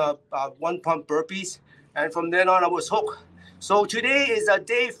 1,000 one-pump burpees. And from then on, I was hooked. So today is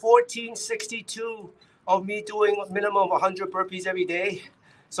day 1462 of me doing a minimum of 100 burpees every day.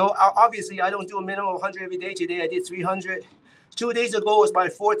 So obviously, I don't do a minimum of 100 every day. Today, I did 300. 2 days ago was my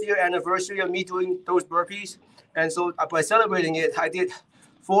 4th year anniversary of me doing those burpees. And so by celebrating it, I did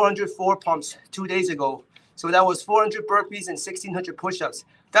 404 pumps 2 days ago. So that was 400 burpees and 1,600 push-ups.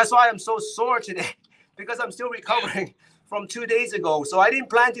 That's why I'm so sore today, because I'm still recovering from 2 days ago. So I didn't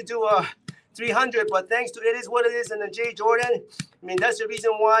plan to do 300, but thanks to It Is What It Is and the Jay Jordan, I mean, that's the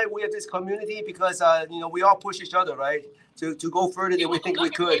reason why we have this community, because, we all push each other, right, to go further than we think we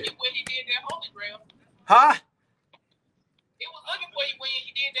could. When you did that Holy Grail. Huh? It was looking for you when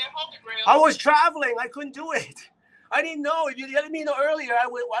you did that Holy Grail. I was traveling. I couldn't do it. I didn't know. If you let me know earlier, I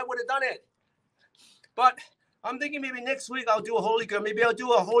would have done it. But I'm thinking maybe next week I'll do a Holy Grail. Maybe I'll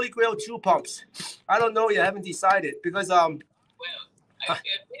do a Holy Grail 2 pumps. I don't know yet. I haven't decided because Well, if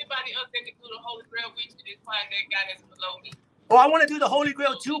anybody else that can do the Holy Grail with you, just find that guy that's below me. Oh, I want to do the Holy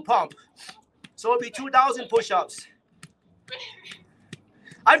Grail 2 pump. So it'll be 2,000 push-ups.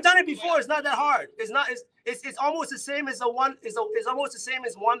 I've done it before. It's not that hard. It's not. It's almost the same as one. It's almost the same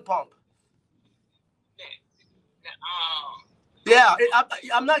as one pump. Yeah,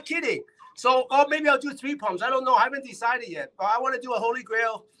 I'm not kidding. So, or maybe I'll do 3 pumps. I don't know. I haven't decided yet. But I want to do a Holy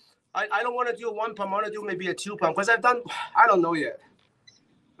Grail. I don't want to do a 1 pump. I want to do maybe a 2 pump because I don't know yet.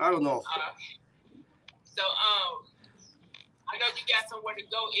 I don't know. So, I know you got somewhere to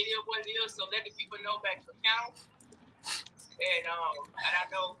go. It is what it is. So let the people know back to count. And I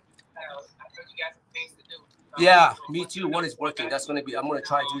know you got some things to do. Yeah, me too. One is working. That's gonna be. I'm gonna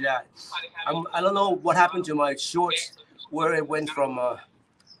try to do that. I don't know what happened to my shorts, where it went from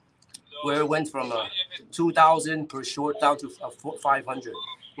 2,000 per short down to 500.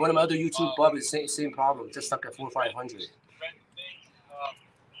 One of my other YouTube bub is same problem, just stuck at 400 or 500.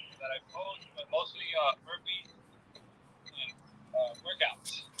 That I post, but mostly burpees and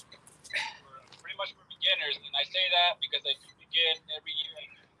workouts. Pretty much for beginners, and I say that because I do begin every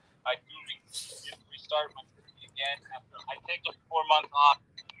year. I do restart my burpee again after I take a 4 month off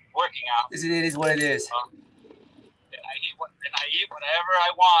working out. It is what it is. And I eat whatever I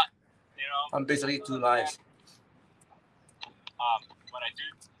want. You know. I'm basically 2 lives. What I do,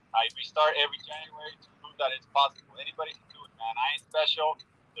 I restart every January to prove that it's possible. Anybody can do it, man. I ain't special.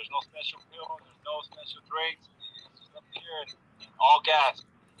 There's no special pill. There's no special drinks. It's just up here and all gas.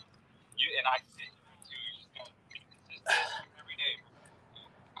 I continue to just be consistent every day.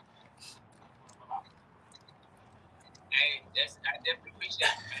 Hey, I definitely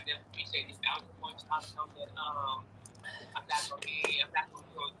appreciate this. I was going to talk about that. I'm not gonna be on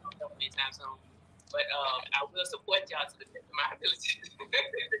anytime soon. But I will support y'all to the best of my ability.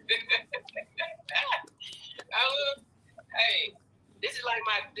 I will. Hey, this is like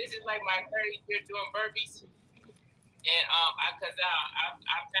my 30th year doing burpees, and I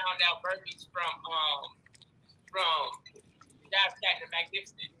found out burpees from Josh Cat the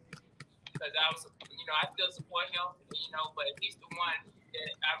Magnificent, because I was, I still support him, but he's the one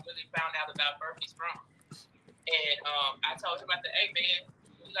that I really found out about burpees from. And I told him, I said, hey man,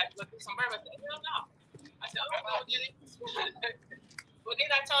 you like to look at some burpees? I said, hell no. I said, I'm not gonna get it. Well,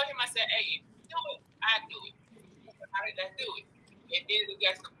 then I told him, I said, hey, if you do it, I do it. All right, let's do it. And then it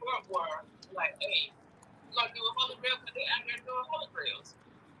got to the point where, like, hey, we're gonna do a holy grail because they're out there doing holy grails.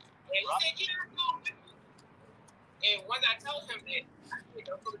 And he said, yeah, I'm going with it. And once I told him that, I did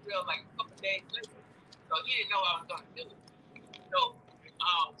the holy grail like a couple days later. So he didn't know I was gonna do it.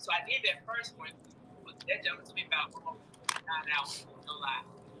 So I did that first one. That jumped to me about 9 hours, no lie.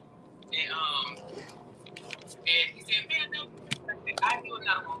 And he said, man, no, I do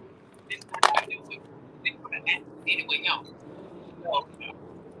another one. This one I do with did it with him. So,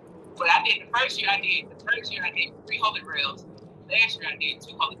 but I did the first year I did 3 holy grails. Last year I did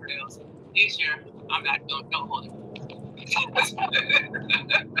 2 holy grails. This year I'm not doing no holy grails.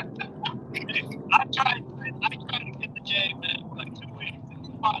 I tried to get the J, man, for like 2 weeks.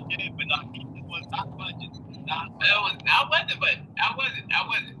 I did, but it was not budget. I wasn't.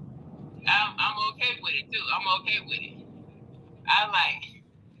 I'm okay with it too. I'm okay with it.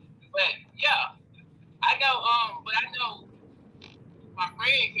 But yeah, I know my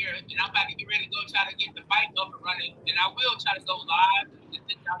friend here, and I'm about to get ready to go try to get the bike up and running, and I will try to go live. Just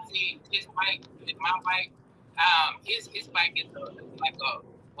to y'all see his bike and my bike. His bike is like a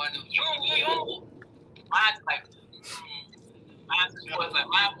one of you. Mine's like mine's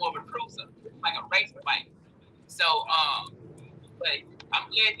more of a cruiser, like a racer bike. So but I'm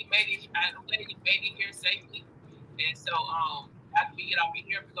glad he made it. I'm glad he made it here safely. And so after we get off of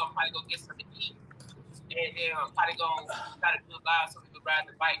here, we're gonna probably go get something to eat, and then probably gonna try to do it live so we can ride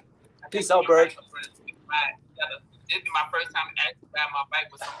the bike. Peace out, Bird. This is my first time actually riding my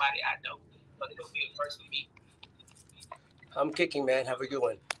bike with somebody I know, so it'll be a first for me. I'm kicking, man. Have a good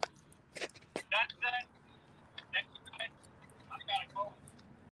one.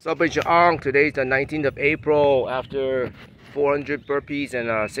 What's up, it's your Ankh. Today's the 19th of April. After 400 burpees and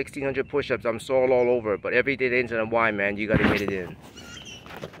 1,600 push-ups, I'm sore all over. But every day ends in a Y, man. You gotta get it in.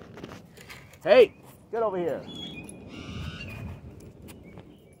 Hey, get over here.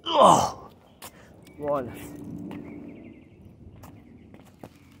 Oh, 1.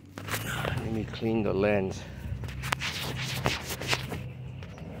 Let me clean the lens.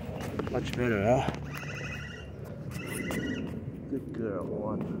 Much better, huh? Good girl.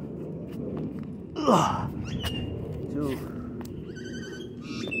 1. 2.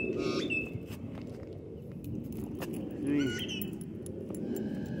 3.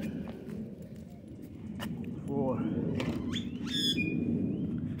 4.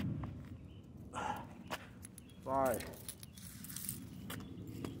 5.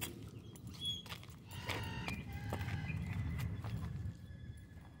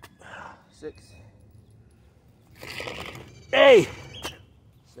 6. 8.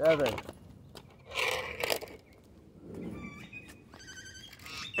 7.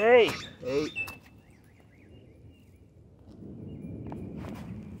 8.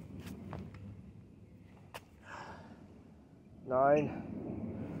 9.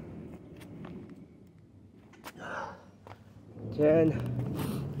 10.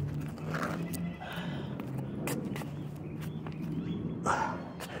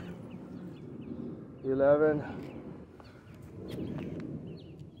 11.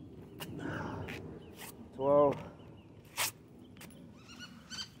 12.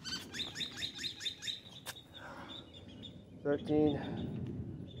 13.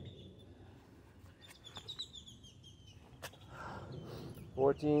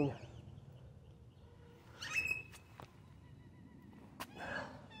 14.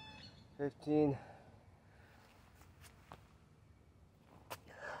 15.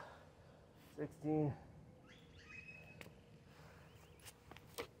 16.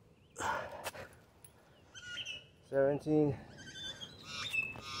 17.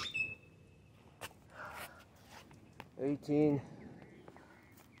 18,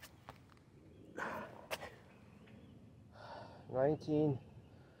 19,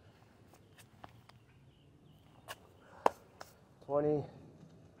 20,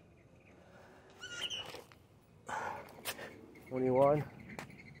 21,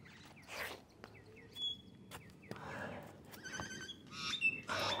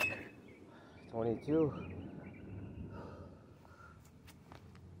 22,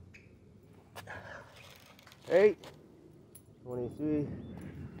 8, 23,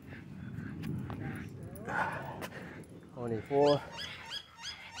 24,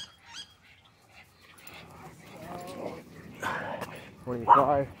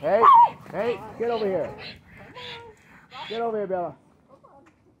 25. Hey, hey, get over here. Get over here, Bella.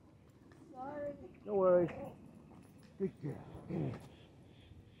 No worries. Good girl.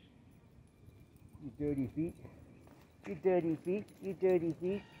 You dirty feet. You dirty feet. You dirty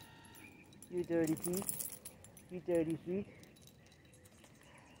feet. You dirty feet. You dirty feet.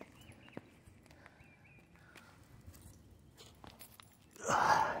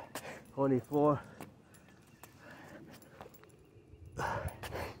 $24,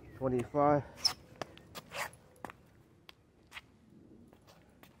 $25,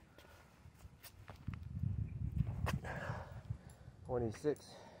 $26,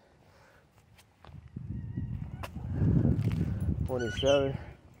 $27,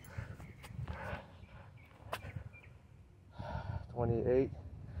 $28,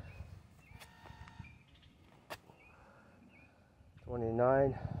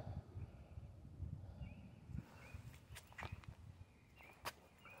 $29,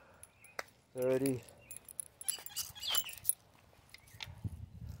 $30,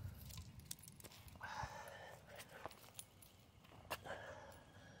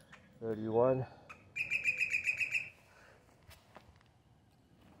 $31,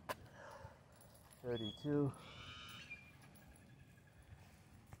 $32,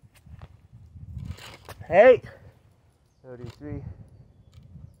 hey, $33,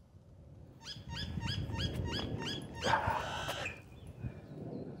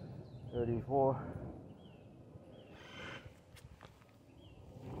 $34,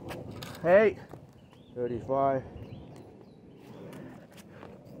 hey, $35,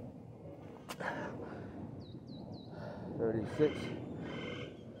 $36,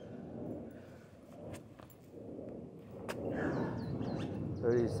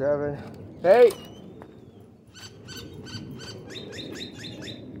 $37, hey,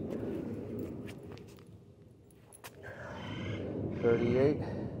 $38,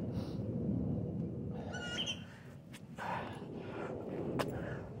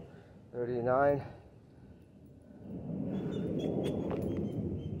 $39,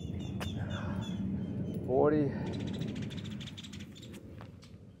 $40,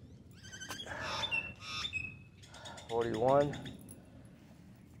 $41,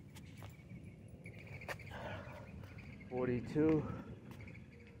 $42,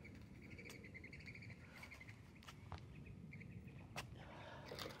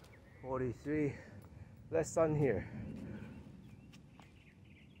 $43, less sun here,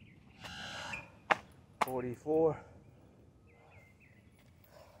 $44,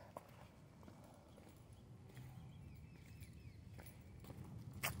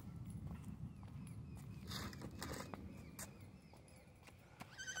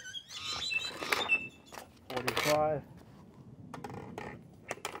 $45,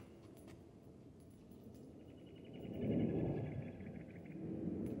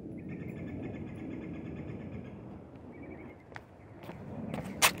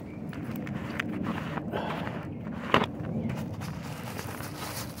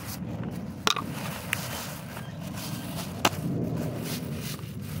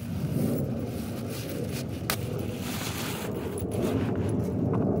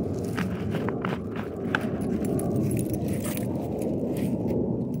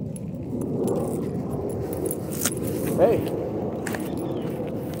 hey,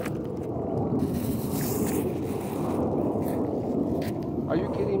 are you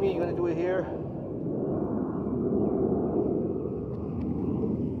kidding me? You're gonna do it here?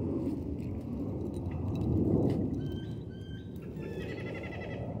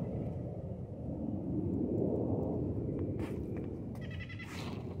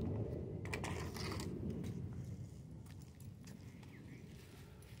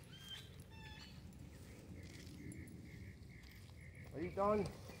 Are you done?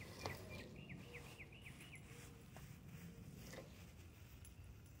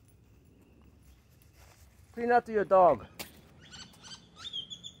 Clean up to your dog.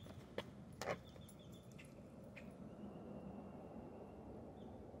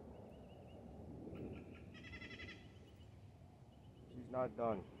 not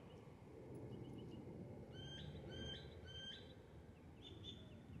done.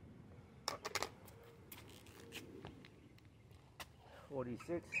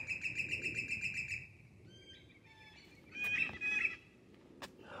 46.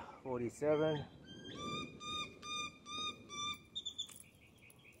 47.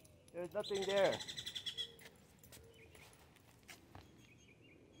 There's nothing there.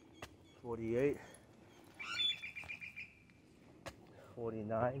 48.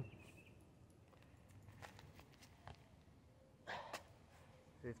 49.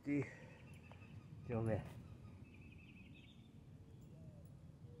 50. 救命。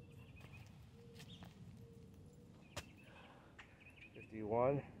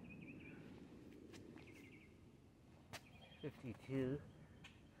 51, 52,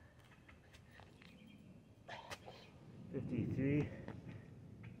 53,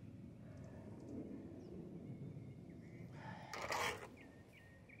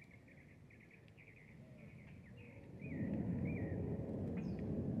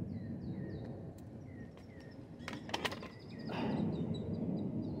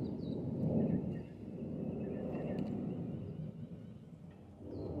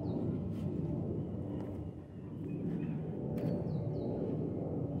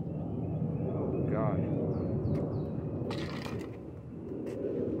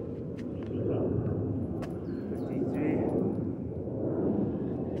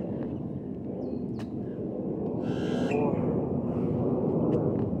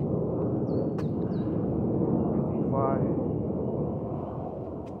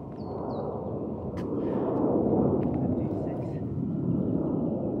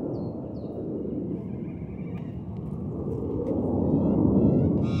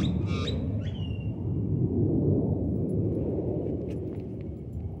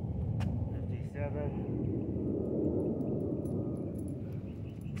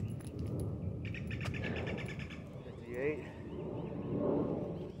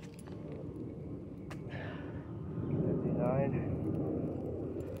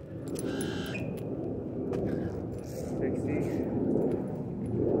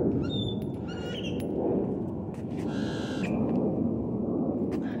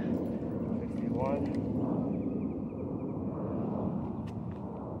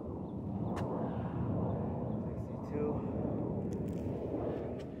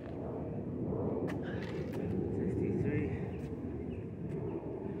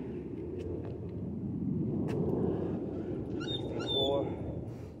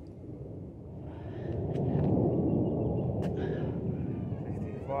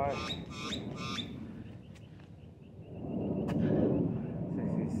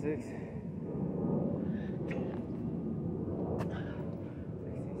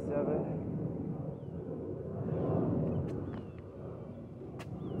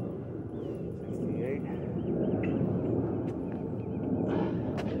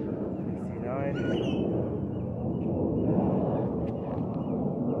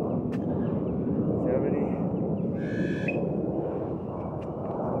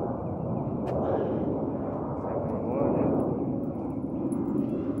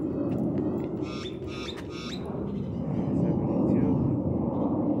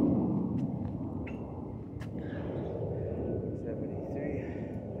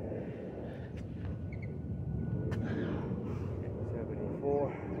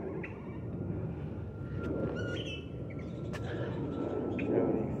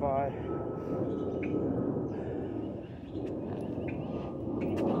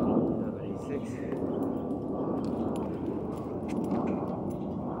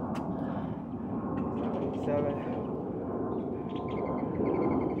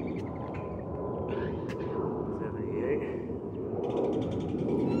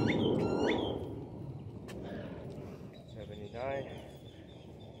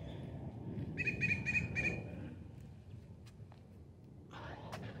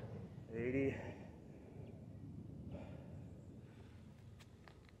 80,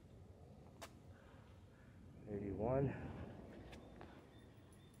 81,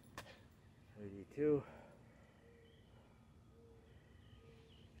 82,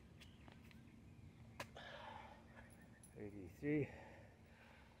 83,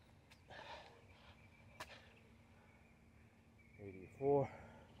 84,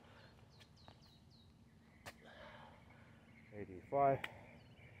 85,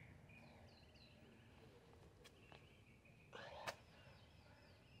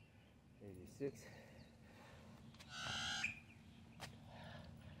 86,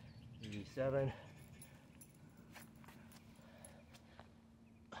 87,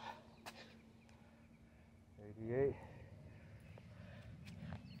 88,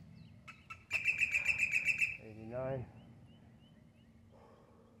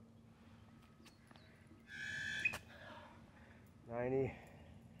 90,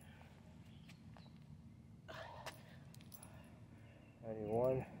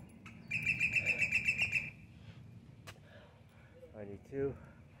 91, 92,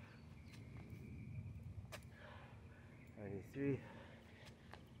 93,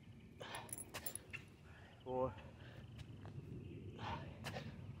 94,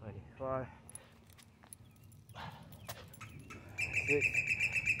 95, 96,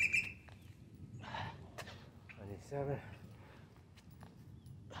 97,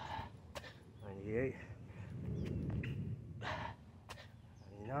 98,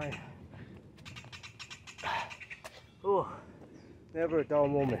 99. Oh, never a dull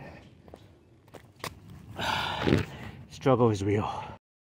moment. Struggle is real.